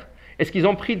désert? Est-ce qu'ils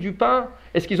ont pris du pain?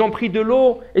 Est-ce qu'ils ont pris de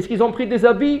l'eau? Est-ce qu'ils ont pris des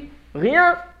habits?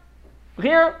 Rien.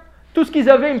 Rien. Tout ce qu'ils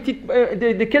avaient,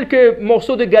 quelques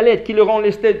morceaux de galettes qui leur ont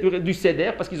laissé du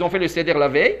seder, parce qu'ils ont fait le seder la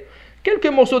veille. Quelques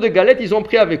morceaux de galettes, ils ont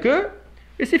pris avec eux,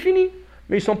 et c'est fini.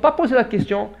 Mais ils ne sont pas posé la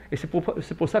question, et c'est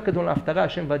pour ça que dans l'Haftara,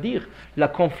 Hachem va dire, la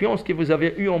confiance que vous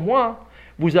avez eue en moi,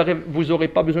 vous n'aurez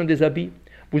pas besoin des habits,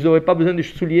 vous n'aurez pas besoin de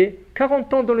souliers.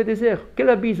 40 ans dans le désert, quels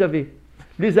habits ils avaient?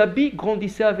 Les habits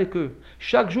grandissaient avec eux.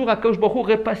 Chaque jour, Akadosh Baruch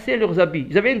Hu repassait leurs habits.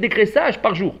 Ils avaient un dégraissage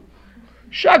par jour.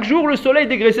 Chaque jour, le soleil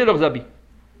dégraissait leurs habits.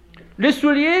 Les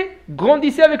souliers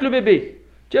grandissaient avec le bébé.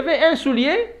 Tu avais un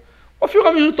soulier, au fur et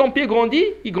à mesure que ton pied grandit,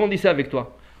 il grandissait avec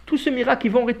toi. Tous ces miracles,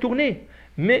 ils vont retourner.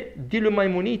 Mais, dit le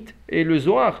Maïmonite et le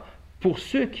Zohar, pour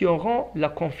ceux qui auront la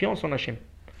confiance en Hachem.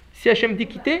 Si Hachem dit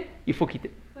quitter, il faut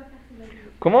quitter.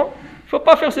 Comment? Il ne faut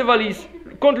pas faire ses valises.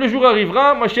 Quand le jour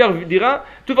arrivera, Mashiach dira,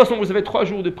 de toute façon, vous avez 3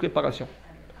 jours de préparation.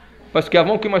 Parce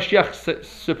qu'avant que Mashiach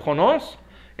se prononce,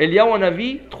 Eliyahu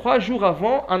Hanavi, 3 jours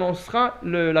avant, annoncera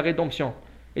la rédemption.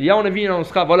 Eliyahu Hanavi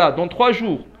annoncera, voilà, dans 3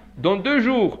 jours, dans 2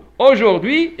 jours,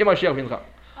 aujourd'hui, et Mashiach viendra.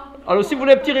 Alors si vous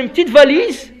voulez tirer une petite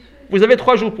valise, vous avez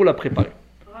 3 jours pour la préparer.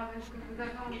 Est-ce que vous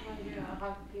avez entendu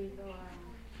rapide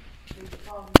une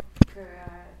forme que